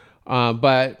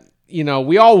 But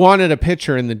we all wanted a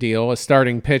pitcher in the deal, a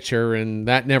starting pitcher, and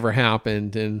that never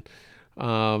happened. And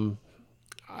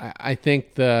I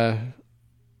think that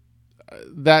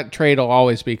trade will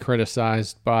always be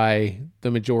criticized by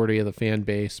the majority of the fan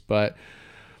base. But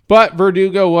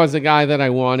Verdugo was a guy that I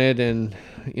wanted, and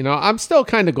I'm still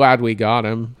kind of glad we got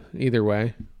him either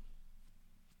way.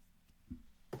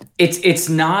 It's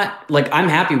not like I'm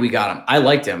happy we got him. I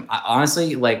liked him.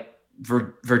 Honestly, like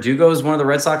Verdugo is one of the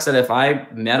Red Sox that if I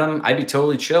met him, I'd be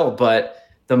totally chill. But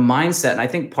the mindset, and I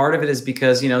think part of it is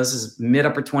because, this is mid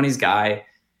upper 20s guy.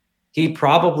 He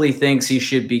probably thinks he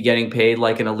should be getting paid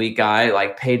like an elite guy,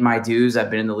 like paid my dues. I've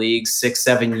been in the league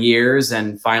 6-7 years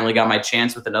and finally got my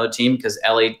chance with another team because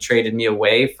LA traded me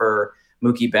away for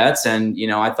Mookie Betts. And,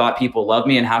 I thought people loved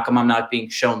me, and how come I'm not being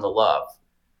shown the love?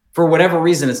 For whatever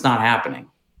reason, it's not happening.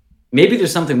 Maybe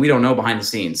there's something we don't know behind the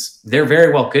scenes. There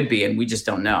very well could be, and we just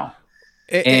don't know.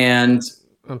 I'm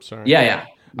sorry. Yeah.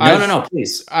 No,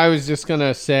 please. I was just going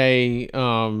to say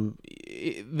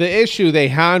the issue they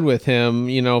had with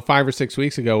him, 5 or 6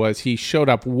 weeks ago was he showed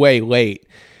up way late.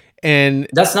 And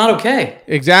that's not okay.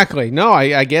 Exactly. No,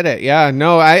 I get it. Yeah,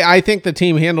 no, I think the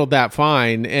team handled that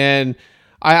fine. And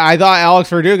I thought Alex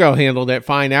Verdugo handled it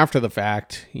fine after the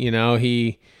fact. He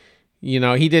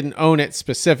didn't own it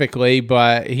specifically,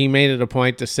 but he made it a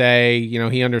point to say,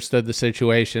 he understood the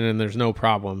situation and there's no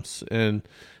problems. And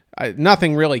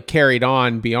nothing really carried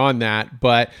on beyond that.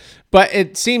 But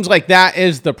it seems like that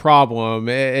is the problem.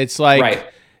 It's like, right.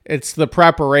 It's the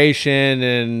preparation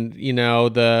and,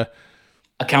 the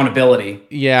accountability.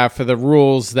 Yeah, for the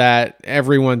rules that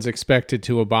everyone's expected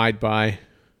to abide by.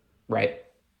 Right.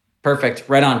 Perfect.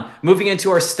 Right on. Moving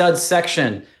into our stud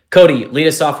section. Cody, lead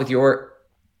us off with your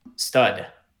stud.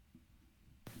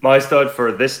 My stud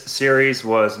for this series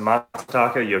was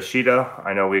Masataka Yoshida.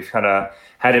 I know we've kind of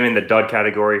had him in the dud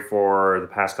category for the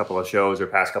past couple of shows or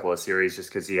past couple of series just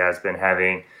because he has been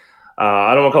having,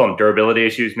 I don't want to call them durability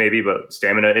issues maybe, but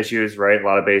stamina issues, right? A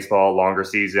lot of baseball, longer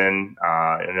season,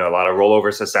 a lot of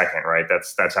rollovers to second, right?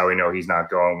 That's how we know he's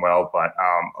not going well. But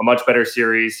a much better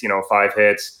series, 5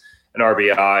 hits, an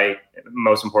RBI,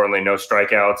 most importantly, no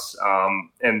strikeouts.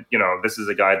 And this is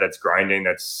a guy that's grinding,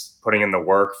 that's putting in the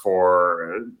work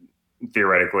for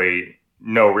theoretically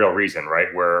no real reason, right?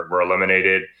 We're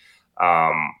eliminated.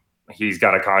 He's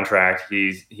got a contract.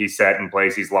 He's set in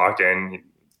place. He's locked in.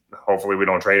 Hopefully we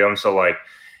don't trade him. So like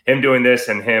him doing this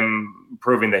and him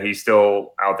proving that he's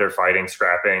still out there fighting,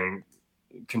 scrapping,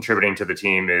 contributing to the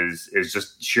team is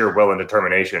just sheer will and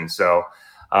determination. So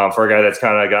for a guy that's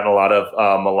kind of gotten a lot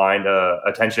of maligned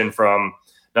attention from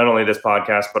not only this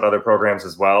podcast, but other programs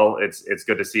as well, it's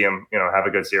good to see him, have a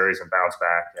good series and bounce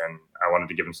back. And I wanted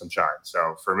to give him some shine.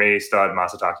 So for me, stud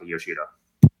Masataka Yoshida.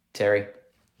 Terry. It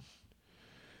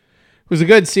was a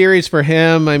good series for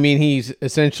him. I mean, he's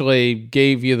essentially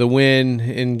gave you the win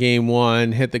in game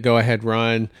 1, hit the go-ahead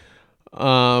run.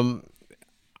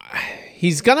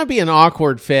 He's going to be an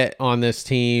awkward fit on this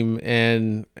team,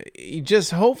 and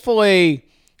just hopefully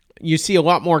you see a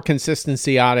lot more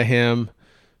consistency out of him.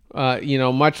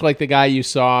 Much like the guy you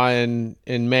saw in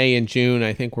May and June,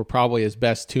 I think were probably his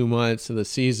best 2 months of the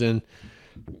season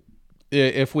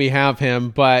if we have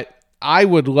him. But I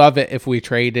would love it if we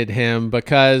traded him,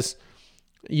 because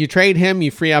you trade him, you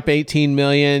free up $18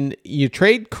 million. You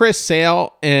trade Chris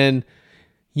Sale, and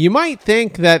you might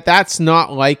think that that's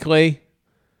not likely,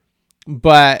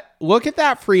 but look at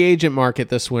that free agent market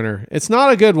this winter. It's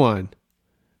not a good one.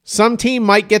 Some team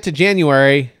might get to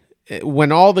January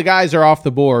when all the guys are off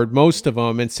the board, most of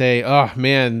them, and say, oh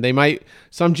man,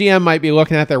 some GM might be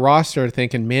looking at their roster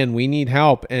thinking, man, we need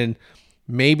help. And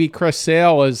maybe Chris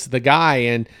Sale is the guy.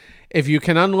 And if you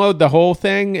can unload the whole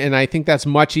thing, and I think that's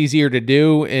much easier to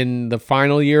do in the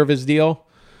final year of his deal,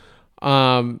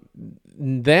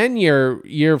 then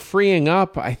you're freeing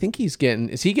up. I think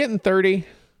is he getting 30?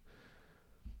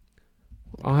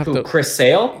 I'll have to Chris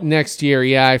Sale next year.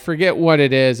 Yeah, I forget what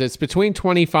it is. It's between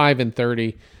 25 and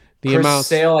 30. Chris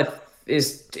Sale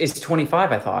is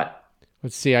 25, I thought.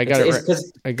 Let's see. I got it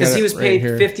because he was paid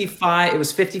right 55. It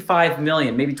was 55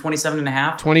 million, maybe 27 and a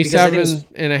half. 27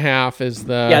 and a half is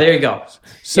the. Yeah, there you go.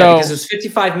 So because it was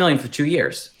 55 million for 2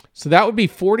 years. So that would be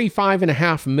 45 and a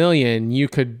half million. You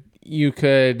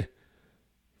could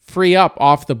free up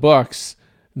off the books.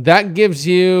 That gives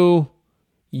you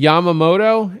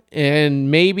Yamamoto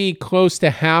and maybe close to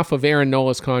half of Aaron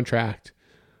Nola's contract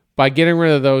by getting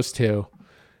rid of those two.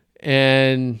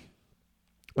 And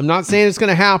I'm not saying it's going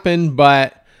to happen,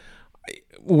 but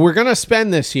we're going to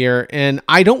spend this year, and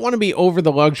I don't want to be over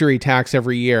the luxury tax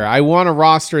every year. I want a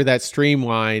roster that's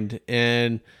streamlined,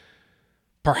 and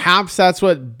perhaps that's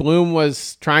what Bloom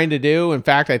was trying to do. In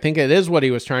fact, I think it is what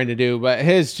he was trying to do, but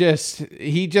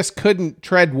he just couldn't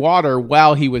tread water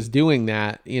while he was doing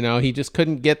that. He just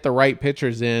couldn't get the right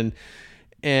pitchers in.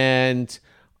 And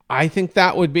I think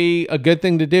that would be a good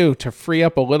thing to do to free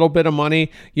up a little bit of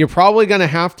money. You're probably going to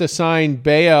have to sign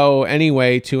Bayo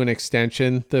anyway to an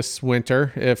extension this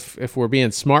winter if we're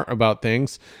being smart about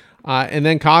things. And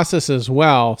then Casas as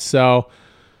well. So,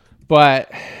 but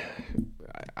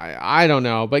I don't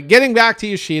know. But getting back to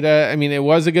Yoshida, I mean, it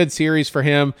was a good series for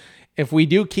him. If we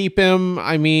do keep him,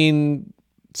 I mean,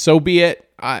 so be it.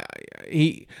 I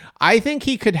think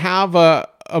he could have a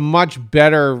much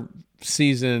better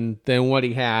season than what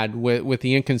he had with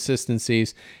the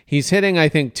inconsistencies. He's hitting, I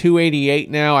think, 288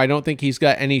 now. I don't think he's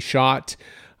got any shot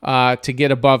to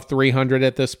get above 300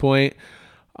 at this point.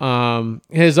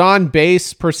 His on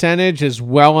base percentage is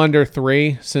well under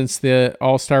 3 since the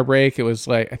All-Star break. It was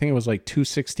I think it was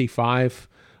 265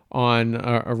 on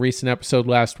a recent episode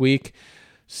last week.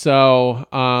 So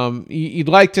you'd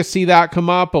like to see that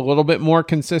come up, a little bit more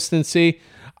consistency.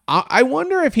 I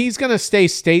wonder if he's going to stay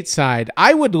stateside.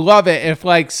 I would love it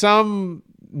if some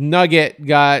nugget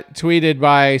got tweeted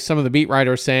by some of the beat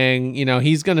writers saying,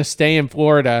 he's going to stay in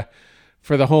Florida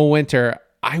for the whole winter.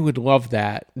 I would love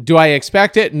that. Do I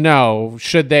expect it? No.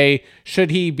 Should the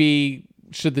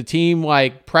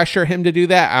team pressure him to do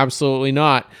that? Absolutely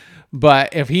not.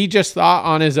 But if he just thought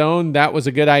on his own that was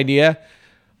a good idea,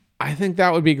 I think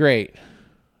that would be great.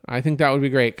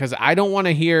 Because I don't want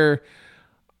to hear,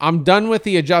 I'm done with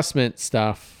the adjustment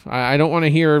stuff. I don't want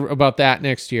to hear about that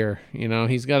next year.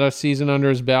 He's got a season under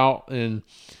his belt and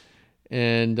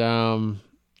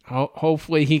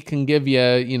hopefully he can give you,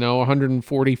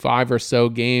 145 or so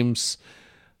games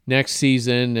next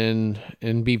season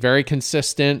and be very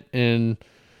consistent and,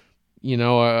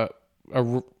 a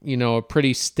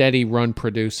pretty steady run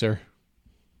producer.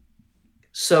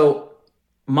 So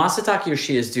Masataka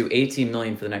Yoshida is due $18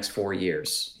 million for the next 4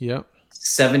 years. Yep.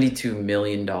 $72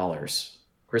 million.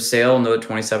 Chris Sale, another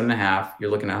 27.5. You're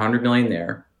looking at $100 million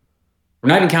there. We're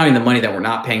not even counting the money that we're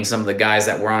not paying some of the guys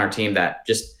that were on our team that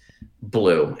just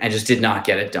blew and just did not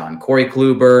get it done. Corey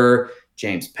Kluber,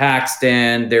 James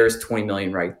Paxton, there's $20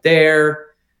 million right there.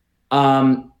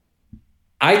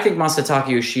 I think Masataka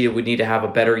Yoshida would need to have a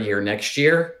better year next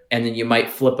year, and then you might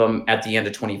flip him at the end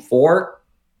of 24.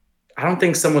 I don't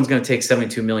think someone's going to take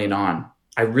 $72 million on.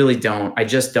 I really don't. I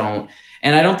just don't.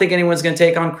 And I don't think anyone's going to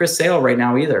take on Chris Sale right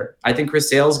now either. I think Chris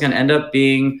Sale is going to end up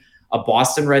being a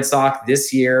Boston Red Sox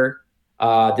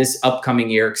this upcoming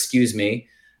year,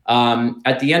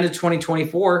 at the end of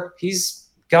 2024, he's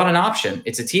got an option.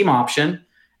 It's a team option.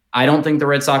 I don't think the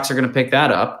Red Sox are going to pick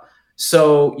that up.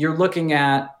 So you're looking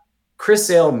at Chris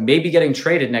Sale maybe getting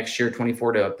traded next year,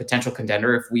 24, to a potential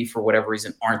contender if we, for whatever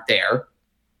reason, aren't there.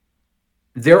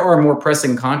 There are more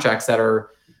pressing contracts that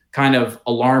are kind of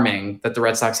alarming that the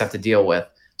Red Sox have to deal with.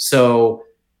 So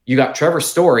you got Trevor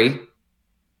Story,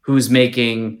 who's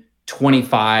making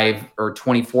 25 or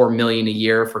 24 million a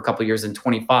year for a couple of years in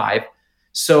 25.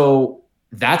 So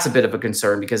that's a bit of a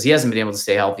concern because he hasn't been able to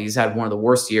stay healthy. He's had one of the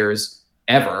worst years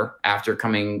ever after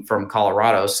coming from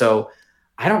Colorado. So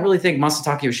I don't really think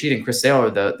Masataka Yoshida and Chris Sale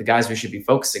are the guys we should be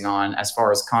focusing on as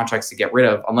far as contracts to get rid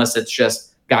of, unless it's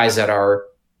just guys that are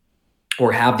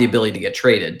or have the ability to get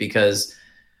traded. Because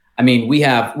I mean, we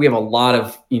have a lot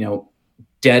of,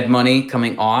 dead money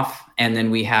coming off, and then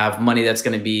we have money that's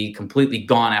going to be completely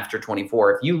gone after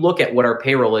 24. If you look at what our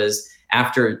payroll is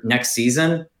after next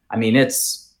season, I mean,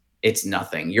 it's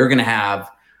nothing. You're going to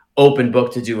have open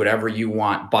book to do whatever you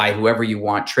want, buy whoever you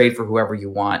want, trade for whoever you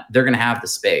want. They're going to have the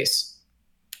space.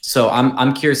 So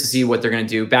I'm curious to see what they're going to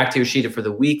do. Back to Yoshida for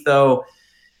the week, though.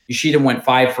 Yoshida went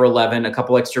 5 for 11, a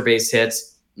couple extra base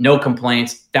hits, no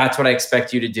complaints. That's what I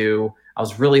expect you to do. I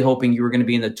was really hoping you were going to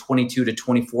be in the 22 to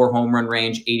 24 home run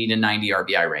range, 80 to 90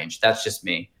 RBI range. That's just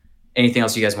me. Anything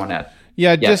else you guys want to add?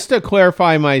 Yeah, just to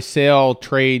clarify my Sale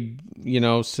trade,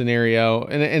 scenario.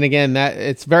 And again, that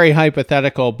it's very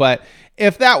hypothetical, but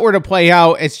if that were to play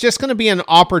out, it's just going to be an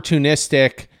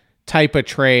opportunistic type of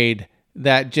trade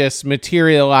that just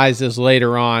materializes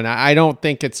later on. I don't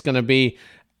think it's going to be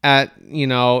at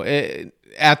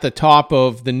the top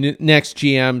of the next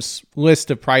GM's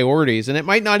list of priorities. And it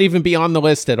might not even be on the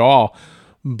list at all.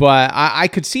 But I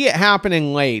could see it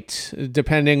happening late,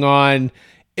 depending on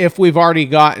if we've already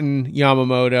gotten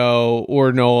Yamamoto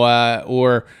or Nola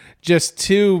or just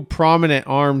two prominent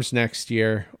arms next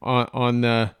year on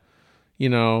the,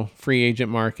 free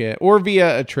agent market or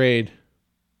via a trade.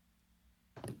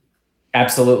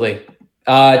 Absolutely.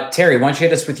 Terry, why don't you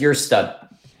hit us with your stud?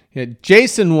 Yeah,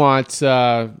 Jason wants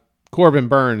Corbin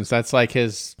Burns. That's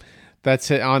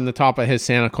that's on the top of his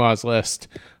Santa Claus list.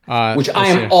 Which I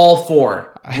am all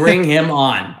for. Bring him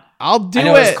on. I'll do it. I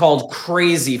know it's called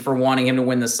crazy for wanting him to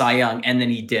win the Cy Young, and then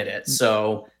he did it.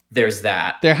 So there's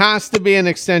that. There has to be an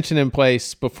extension in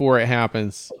place before it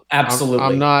happens. Absolutely.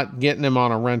 I'm not getting him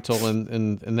on a rental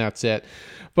and that's it.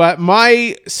 But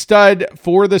my stud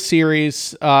for the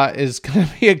series is going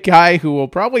to be a guy who will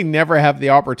probably never have the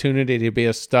opportunity to be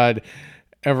a stud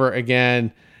ever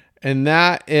again. And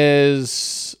that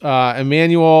is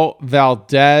Emmanuel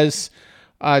Valdez.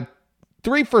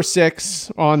 3 for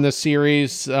 6 on the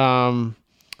series.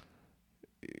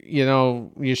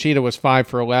 Yoshida was 5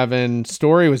 for 11.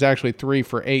 Story was actually 3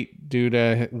 for 8 due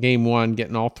to game 1,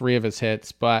 getting all 3 of his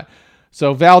hits. But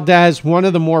so Valdez, one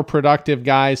of the more productive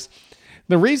guys.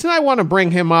 The reason I want to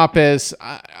bring him up is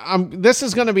this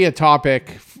is going to be a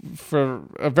topic for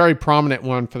a very prominent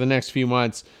one for the next few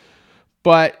months.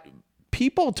 But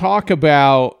people talk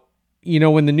about,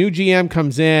 when the new GM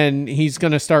comes in, he's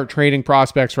going to start trading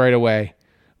prospects right away.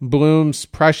 Bloom's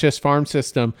precious farm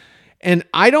system. And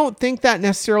I don't think that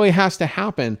necessarily has to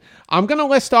happen. I'm going to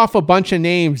list off a bunch of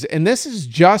names, and this is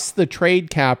just the trade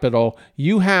capital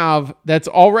you have that's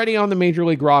already on the Major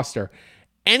League roster.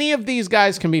 Any of these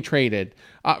guys can be traded.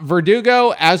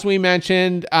 Verdugo, as we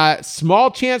mentioned, small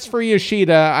chance for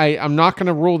Yoshida. I'm not going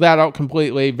to rule that out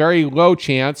completely. Very low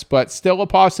chance, but still a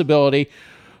possibility.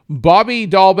 Bobby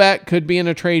Dahlbeck could be in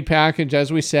a trade package,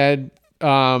 as we said.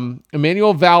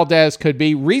 Emmanuel Valdez could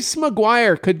be. Reese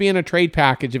McGuire could be in a trade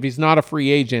package if he's not a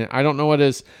free agent. I don't know what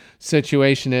his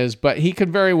situation is, but he could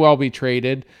very well be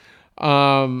traded.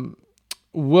 Wilyer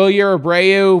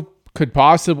Abreu could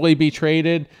possibly be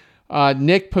traded.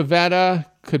 Nick Pivetta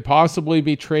could possibly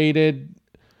be traded.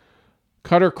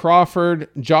 Cutter Crawford,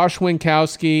 Josh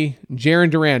Winkowski, Jarren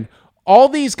Duran. All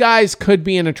these guys could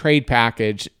be in a trade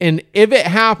package. And if it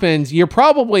happens, you're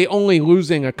probably only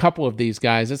losing a couple of these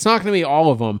guys. It's not going to be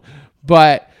all of them.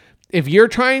 But if you're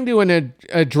trying to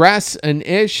address an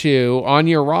issue on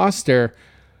your roster,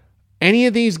 any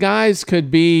of these guys could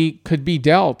be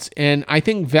dealt. And I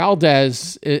think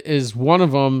Valdez is one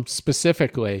of them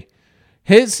specifically.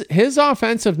 His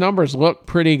offensive numbers look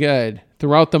pretty good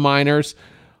throughout the minors.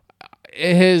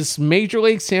 His major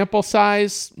league sample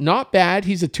size, not bad.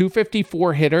 He's a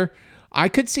 254 hitter. I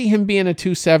could see him being a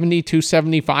 270,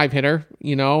 275 hitter,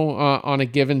 on a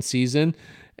given season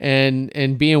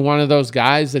and being one of those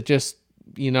guys that just,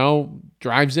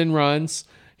 drives in runs.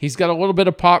 He's got a little bit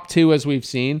of pop too, as we've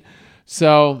seen.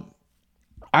 So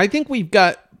I think we've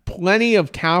got plenty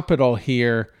of capital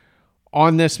here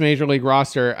on this major league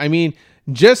roster. I mean,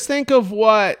 just think of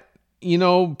what,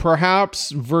 perhaps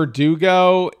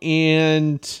Verdugo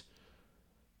and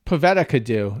Pivetta could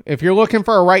do. If you're looking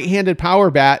for a right-handed power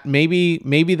bat,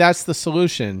 maybe that's the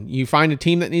solution. You find a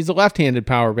team that needs a left-handed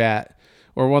power bat,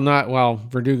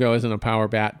 Verdugo isn't a power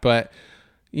bat, but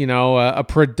a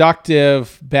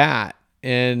productive bat,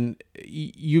 and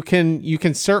you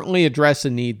can certainly address a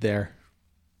need there.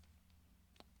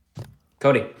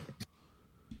 Cody.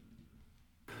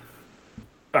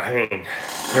 I mean,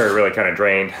 you're really kind of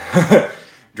drained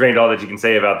all that you can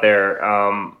say about there.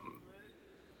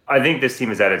 I think this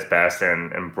team is at its best,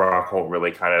 and Brock Holt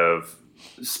really kind of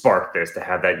sparked this to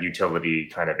have that utility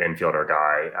kind of infielder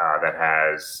guy that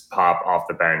has pop off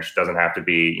the bench. Doesn't have to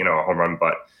be, a home run,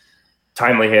 but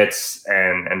timely hits,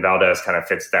 and Valdez kind of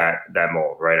fits that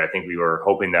mold, right? I think we were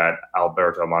hoping that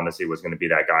Alberto Mondesi was going to be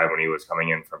that guy when he was coming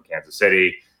in from Kansas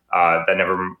City. That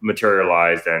never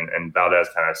materialized, and Valdez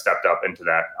kind of stepped up into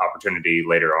that opportunity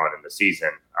later on in the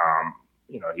season.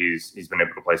 He's been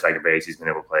able to play second base. He's been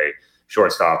able to play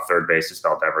shortstop, third base, to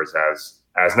spell Devers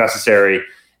as necessary.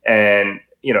 And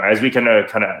as we kind of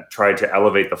try to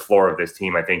elevate the floor of this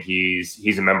team, I think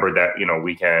he's a member that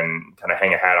we can kind of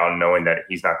hang a hat on, knowing that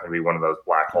he's not going to be one of those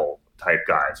black hole type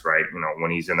guys, right?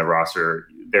 When he's in the roster,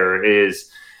 there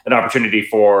is an opportunity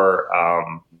for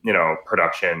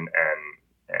production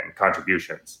and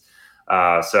contributions.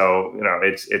 So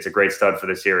it's a great stud for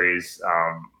the series.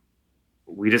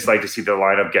 We just like to see the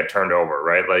lineup get turned over,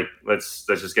 right? Like let's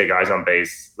just get guys on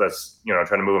base. Let's try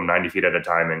to move them 90 feet at a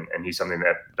time, and he's something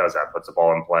that does that, puts the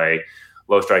ball in play.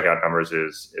 Low strikeout numbers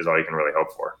is all you can really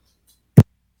hope for.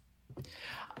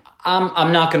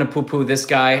 I'm not going to poo-poo this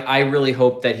guy. I really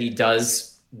hope that he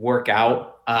does work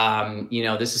out.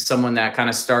 This is someone that kind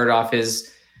of started off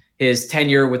his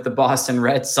tenure with the Boston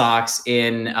Red Sox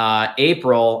in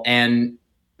April and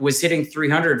was hitting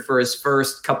 300 for his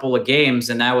first couple of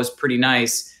games, and that was pretty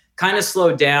nice. Kind of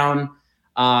slowed down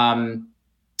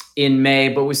in May,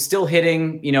 but was still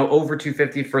hitting, over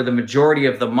 250 for the majority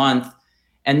of the month,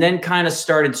 and then kind of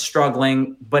started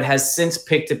struggling, but has since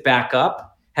picked it back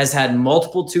up, has had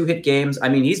multiple 2-hit games. I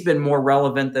mean, he's been more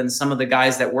relevant than some of the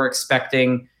guys that we're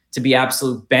expecting to be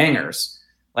absolute bangers.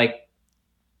 Like,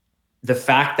 the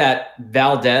fact that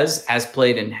Valdez has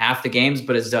played in half the games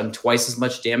but has done twice as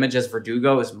much damage as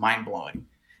Verdugo is mind-blowing.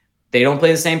 They don't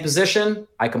play the same position.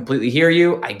 I completely hear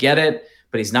you. I get it.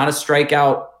 But he's not a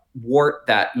strikeout wart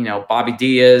that, Bobby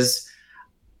D is.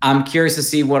 I'm curious to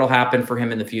see what will happen for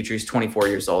him in the future. He's 24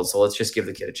 years old, so let's just give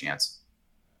the kid a chance.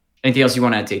 Anything else you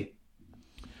want to add, T?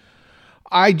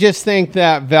 I just think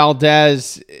that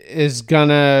Valdez is going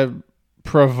to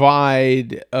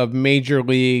provide a major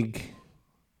league,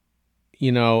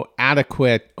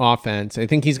 adequate offense. I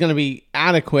think he's going to be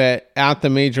adequate at the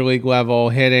major league level,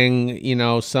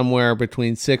 hitting, somewhere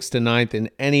between 6th to 9th in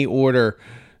any order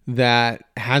that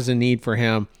has a need for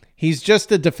him. He's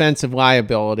just a defensive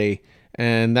liability,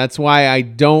 and that's why I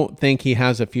don't think he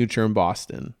has a future in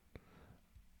Boston.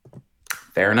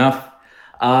 Fair enough.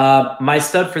 My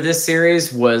stud for this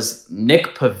series was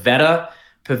Nick Pivetta.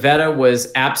 Pivetta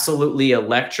was absolutely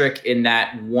electric in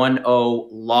that 1-0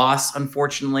 loss,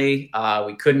 unfortunately.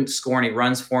 We couldn't score any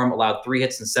runs for him, allowed 3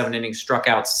 hits in 7 innings, struck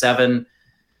out 7.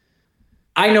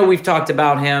 I know we've talked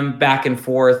about him back and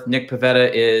forth. Nick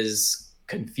Pivetta is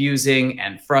confusing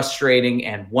and frustrating,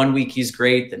 and one week he's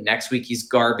great, the next week he's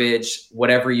garbage,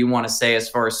 whatever you want to say as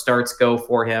far as starts go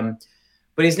for him.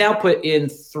 But he's now put in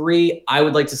 3, I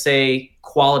would like to say,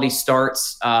 quality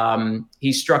starts.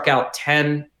 He struck out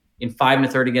 10 in 5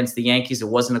 1/3 against the Yankees. It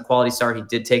wasn't a quality start. He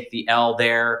did take the L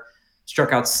there.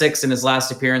 Struck out 6 in his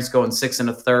last appearance, going 6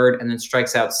 1/3, and then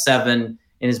strikes out 7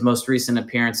 in his most recent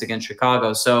appearance against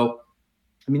Chicago. So,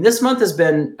 this month has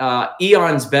been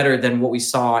eons better than what we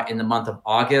saw in the month of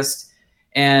August.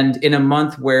 And in a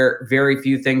month where very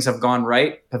few things have gone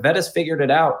right, Pivetta's figured it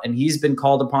out, and he's been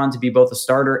called upon to be both a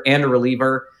starter and a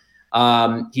reliever.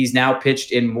 He's now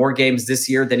pitched in more games this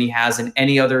year than he has in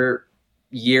any other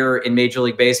year in Major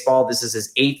League Baseball. This is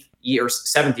his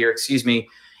 7th year,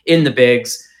 in the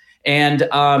bigs. And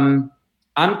I'm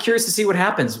curious to see what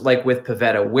happens with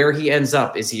Pivetta, where he ends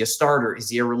up. Is he a starter?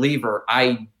 Is he a reliever?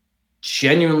 I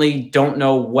genuinely don't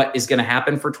know what is going to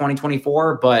happen for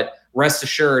 2024, but rest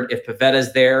assured, if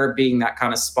Pivetta's there being that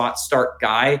kind of spot start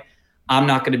guy, I'm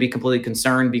not going to be completely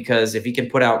concerned, because if he can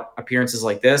put out appearances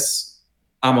like this,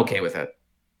 I'm okay with it.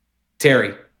 Terry,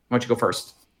 why don't you go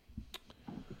first?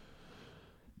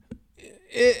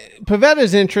 Pivetta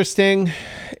is interesting,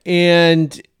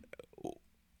 and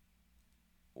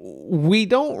we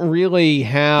don't really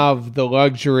have the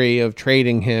luxury of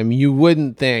trading him. You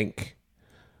wouldn't think.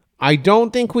 I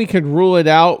don't think we could rule it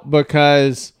out,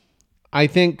 because I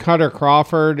think Cutter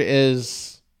Crawford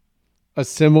is a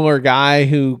similar guy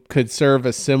who could serve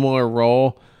a similar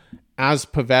role as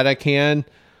Pivetta can.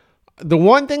 The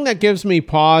one thing that gives me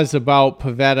pause about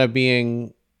Pivetta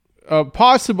being a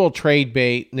possible trade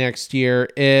bait next year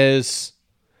is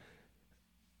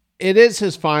it is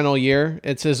his final year.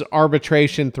 It's his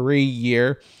arbitration 3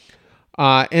 year.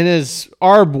 In his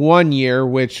ARB 1 year,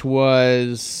 which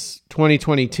was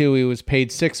 2022, he was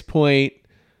paid he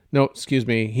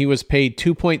was paid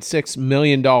 $2.6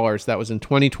 million. That was in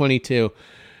 2022.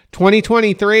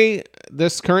 2023,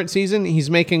 this current season, he's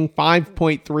making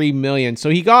 $5.3 million. So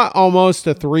he got almost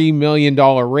a $3 million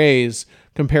raise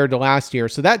compared to last year.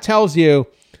 So that tells you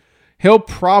he'll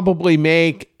probably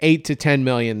make $8 to $10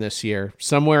 million this year,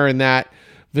 somewhere in that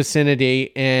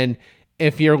vicinity. And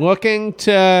if you're looking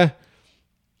to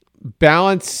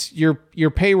balance your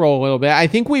payroll a little bit, I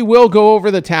think we will go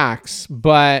over the tax,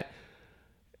 but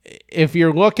if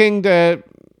you're looking to,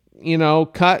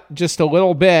 cut just a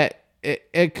little bit,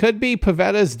 it could be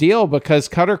Pivetta's deal, because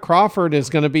Cutter Crawford is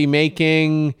going to be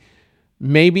making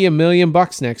maybe $1 million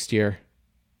next year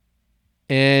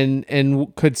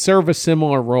and could serve a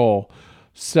similar role.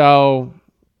 So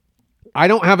I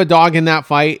don't have a dog in that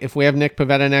fight. If we have Nick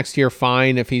Pivetta next year,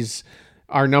 fine. If he's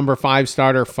our number 5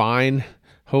 starter, fine.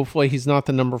 Hopefully he's not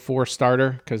the number 4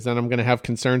 starter, because then I'm going to have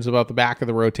concerns about the back of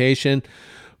the rotation.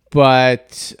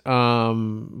 But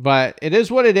it is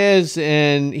what it is,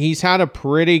 and he's had a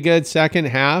pretty good second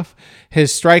half.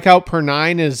 His strikeout per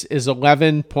 9 is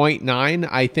 11.9.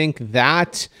 I think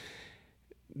that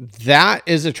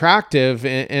is attractive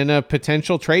in a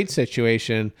potential trade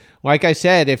situation. Like I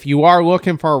said, if you are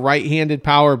looking for a right-handed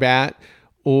power bat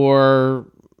or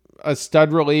a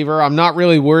stud reliever, I'm not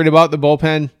really worried about the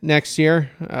bullpen next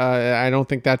year. I don't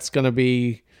think that's going to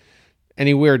be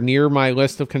anywhere near my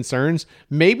list of concerns.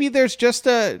 Maybe there's just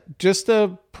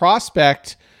a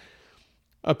prospect,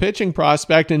 a pitching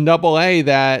prospect in Double-A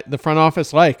that the front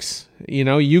office likes.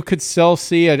 You could still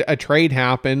see a trade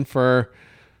happen for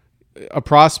a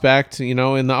prospect, in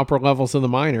the upper levels of the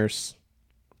minors.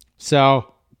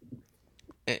 So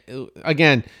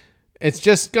again, it's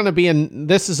just going to be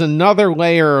this is another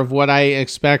layer of what I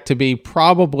expect to be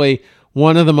probably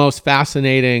one of the most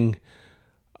fascinating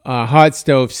hot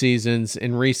stove seasons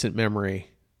in recent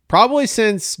memory, probably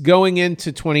since going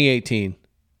into 2018.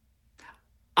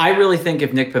 I really think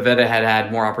if Nick Pivetta had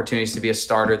had more opportunities to be a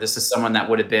starter, this is someone that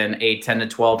would have been a 10 to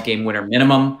 12 game winner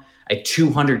minimum, a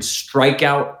 200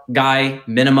 strikeout guy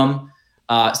minimum,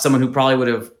 someone who probably would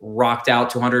have rocked out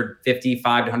to 155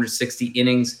 to 160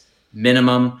 innings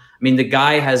minimum. I mean, the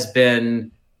guy has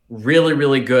been really,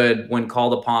 really good when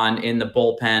called upon in the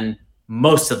bullpen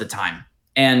most of the time.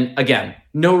 And again,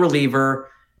 no reliever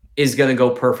is going to go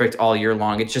perfect all year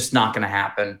long. It's just not going to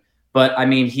happen. But I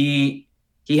mean, he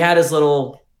had his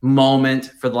little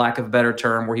moment, for the lack of a better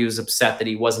term, where he was upset that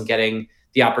he wasn't getting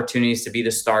the opportunities to be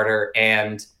the starter.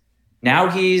 And now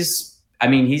he's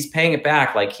paying it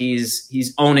back. Like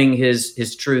he's owning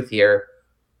his truth here.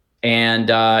 And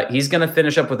he's going to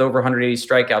finish up with over 180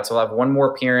 strikeouts. He'll have one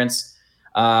more appearance.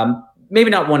 Maybe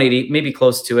not 180, maybe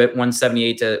close to it,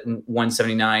 178 to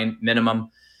 179 minimum.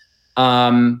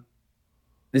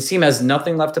 This team has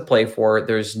nothing left to play for.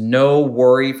 There's no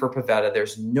worry for Pivetta.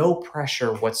 There's no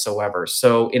pressure whatsoever.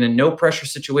 So in a no-pressure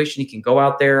situation, he can go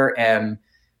out there and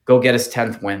go get his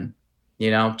 10th win.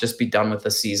 Just be done with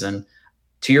the season.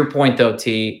 To your point, though,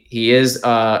 T, he is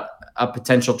a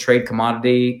potential trade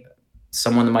commodity.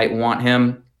 Someone that might want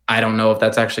him. I don't know if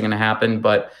that's actually going to happen,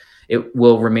 but it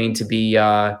will remain to be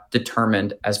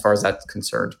determined as far as that's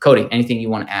concerned. Cody, anything you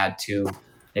want to add to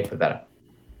Nick Pivetta?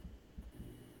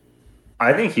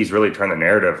 I think he's really turned the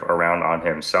narrative around on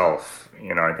himself.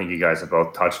 I think you guys have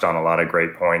both touched on a lot of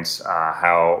great points.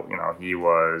 How, he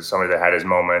was somebody that had his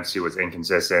moments. He was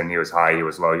inconsistent. He was high. He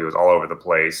was low. He was all over the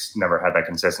place. Never had that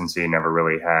consistency. Never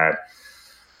really had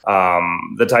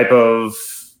the type of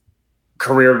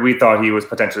career we thought he was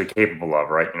potentially capable of,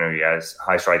 right? He has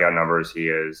high strikeout numbers. He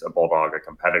is a bulldog, a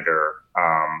competitor.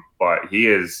 But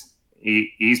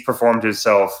he's performed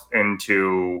himself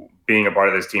into being a part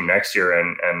of this team next year.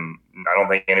 And I don't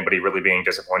think anybody really being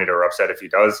disappointed or upset if he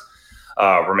does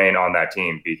remain on that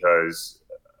team, because,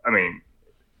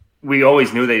 we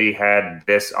always knew that he had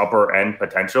this upper end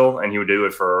potential, and he would do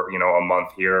it for, a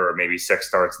month here or maybe 6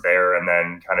 starts there and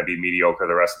then kind of be mediocre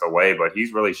the rest of the way. But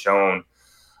he's really shown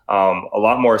a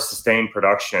lot more sustained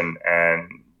production and,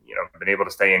 been able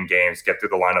to stay in games, get through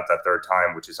the lineup that third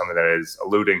time, which is something that is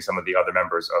eluding some of the other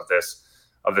members of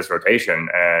this rotation.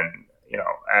 And,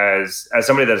 as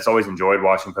somebody that's always enjoyed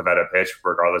watching Pivetta pitch,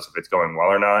 regardless if it's going well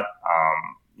or not,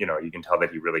 you can tell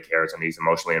that he really cares and he's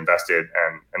emotionally invested,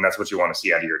 and that's what you want to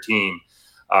see out of your team.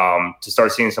 To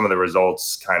start seeing some of the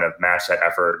results kind of match that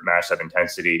effort, match that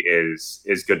intensity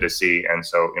is good to see. And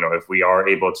so, if we are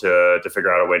able to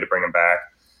figure out a way to bring him back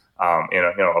in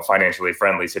a financially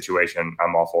friendly situation,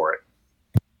 I'm all for it.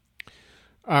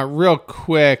 Real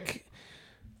quick,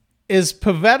 is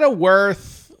Pivetta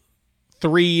worth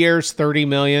 3 years, $30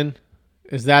 million?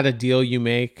 Is that a deal you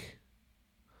make?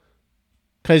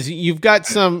 Because you got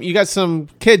some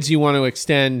kids you want to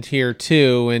extend here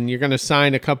too, and you're going to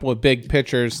sign a couple of big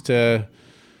pitchers to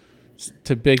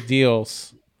big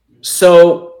deals.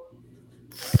 So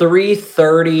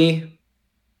 330.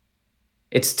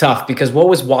 It's tough because what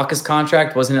was Walker's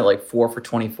contract? Wasn't it like 4 for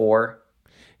 24?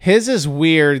 His is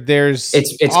weird. There's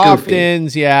it's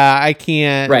opt-ins. Goofy. Yeah, I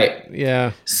can't. Right.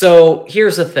 Yeah. So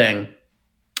here's the thing.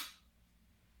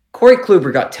 Corey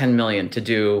Kluber got $10 million to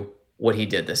do what he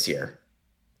did this year.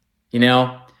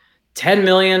 $10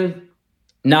 million,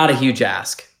 not a huge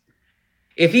ask.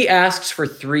 If he asks for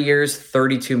 3 years,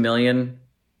 $32 million,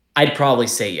 I'd probably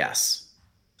say yes.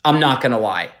 I'm not going to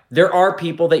lie. There are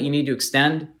people that you need to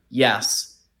extend.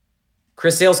 Yes.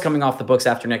 Chris Sale's coming off the books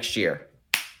after next year.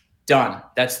 Done.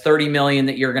 That's $30 million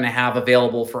that you're going to have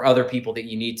available for other people that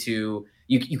you need to,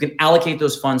 you can allocate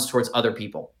those funds towards other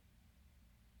people.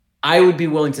 I would be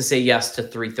willing to say yes to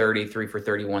 330, 3 for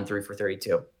 31, 3 for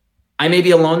 32. I may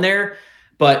be alone there,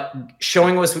 but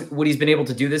showing us what he's been able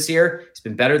to do this year, he's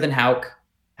been better than Houck.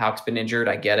 Houck's been injured.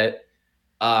 I get it.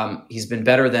 He's been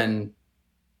better than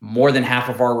more than half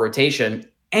of our rotation,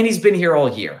 and he's been here all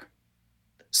year.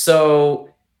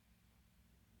 So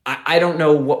I don't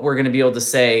know what we're going to be able to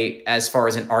say as far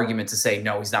as an argument to say,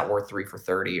 no, he's not worth 3 for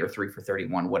 30 or 3 for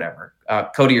 31, whatever.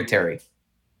 Cody or Terry,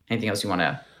 anything else you want to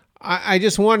add? I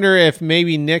just wonder if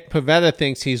maybe Nick Pivetta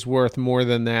thinks he's worth more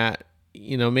than that.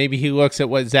 Maybe he looks at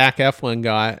what Zach Eflin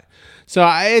got. So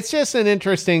it's just an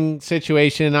interesting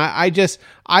situation.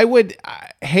 I would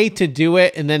hate to do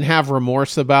it and then have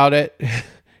remorse about it,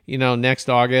 next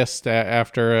August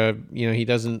after, he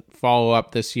doesn't follow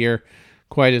up this year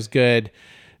quite as good.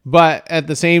 But at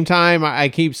the same time, I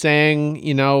keep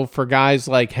saying, for guys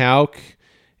like Houck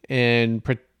and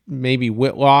maybe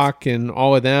Whitlock and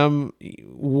all of them,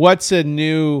 what's a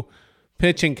new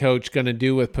pitching coach going to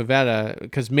do with Pivetta?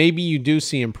 Because maybe you do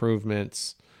see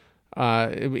improvements,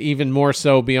 even more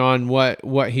so beyond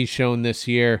what he's shown this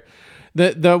year.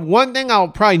 The one thing I'll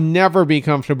probably never be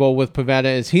comfortable with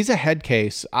Pivetta is he's a head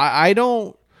case. I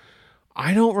don't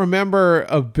remember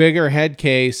a bigger head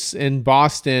case in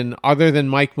Boston other than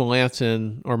Mark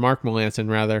Melancon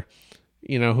rather,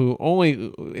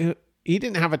 who he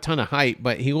didn't have a ton of height,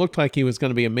 but he looked like he was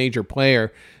going to be a major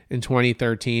player in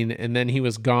 2013, and then he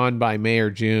was gone by May or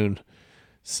June.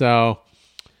 So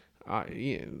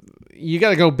you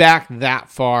got to go back that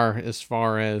far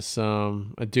as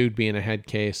a dude being a head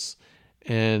case.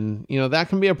 And, that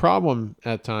can be a problem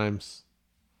at times.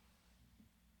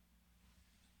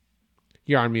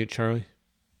 You're on mute, Charlie.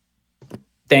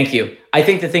 Thank you. I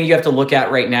think the thing you have to look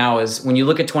at right now is when you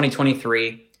look at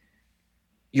 2023,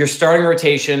 your starting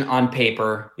rotation on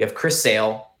paper, you have Chris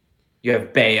Sale, you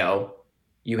have Bayo,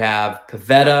 you have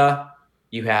Pivetta,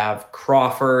 you have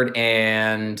Crawford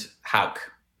and Houck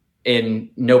in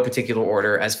no particular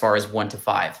order as far as 1 to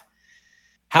 5.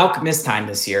 Houck missed time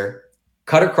this year.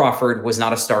 Cutter Crawford was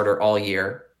not a starter all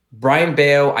year. Brian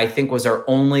Bayo, I think, was our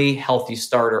only healthy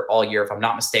starter all year, if I'm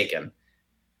not mistaken.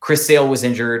 Chris Sale was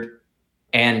injured,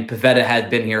 and Pivetta had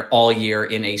been here all year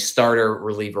in a starter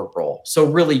reliever role. So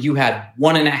really, you had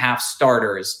 1.5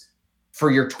 starters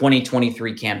for your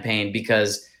 2023 campaign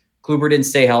because Kluber didn't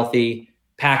stay healthy.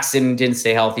 Paxton didn't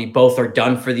stay healthy. Both are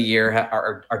done for the year,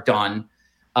 are done.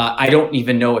 I don't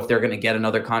even know if they're going to get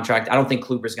another contract. I don't think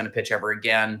Kluber's going to pitch ever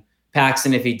again.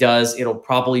 Paxton, if he does, it'll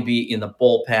probably be in the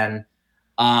bullpen.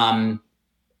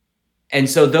 And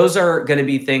so those are going to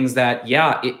be things that,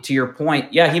 to your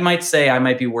point, he might say I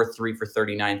might be worth 3 for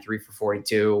 39, 3 for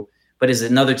 42, but is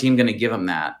another team going to give him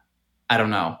that? I don't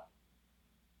know.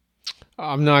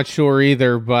 I'm not sure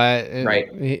either, but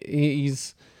right.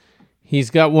 He's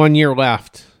got 1 year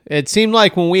left. It seemed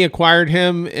like when we acquired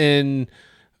him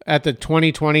at the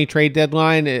 2020 trade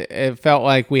deadline, it felt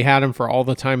like we had him for all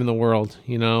the time in the world.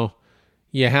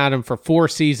 You had him for 4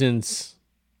 seasons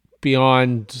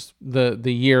beyond the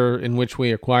year in which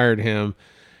we acquired him.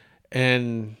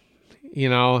 And,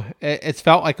 it's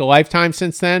felt like a lifetime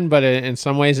since then, but in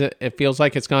some ways it feels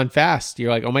like it's gone fast.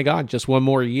 You're like, oh my God, just 1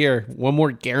 more year, 1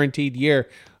 more guaranteed year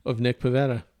of Nick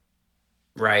Pivetta.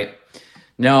 Right.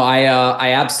 No,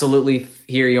 I absolutely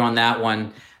hear you on that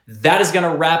one. That is going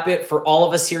to wrap it for all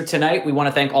of us here tonight. We want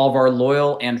to thank all of our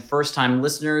loyal and first-time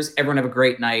listeners. Everyone have a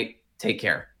great night. Take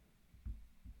care.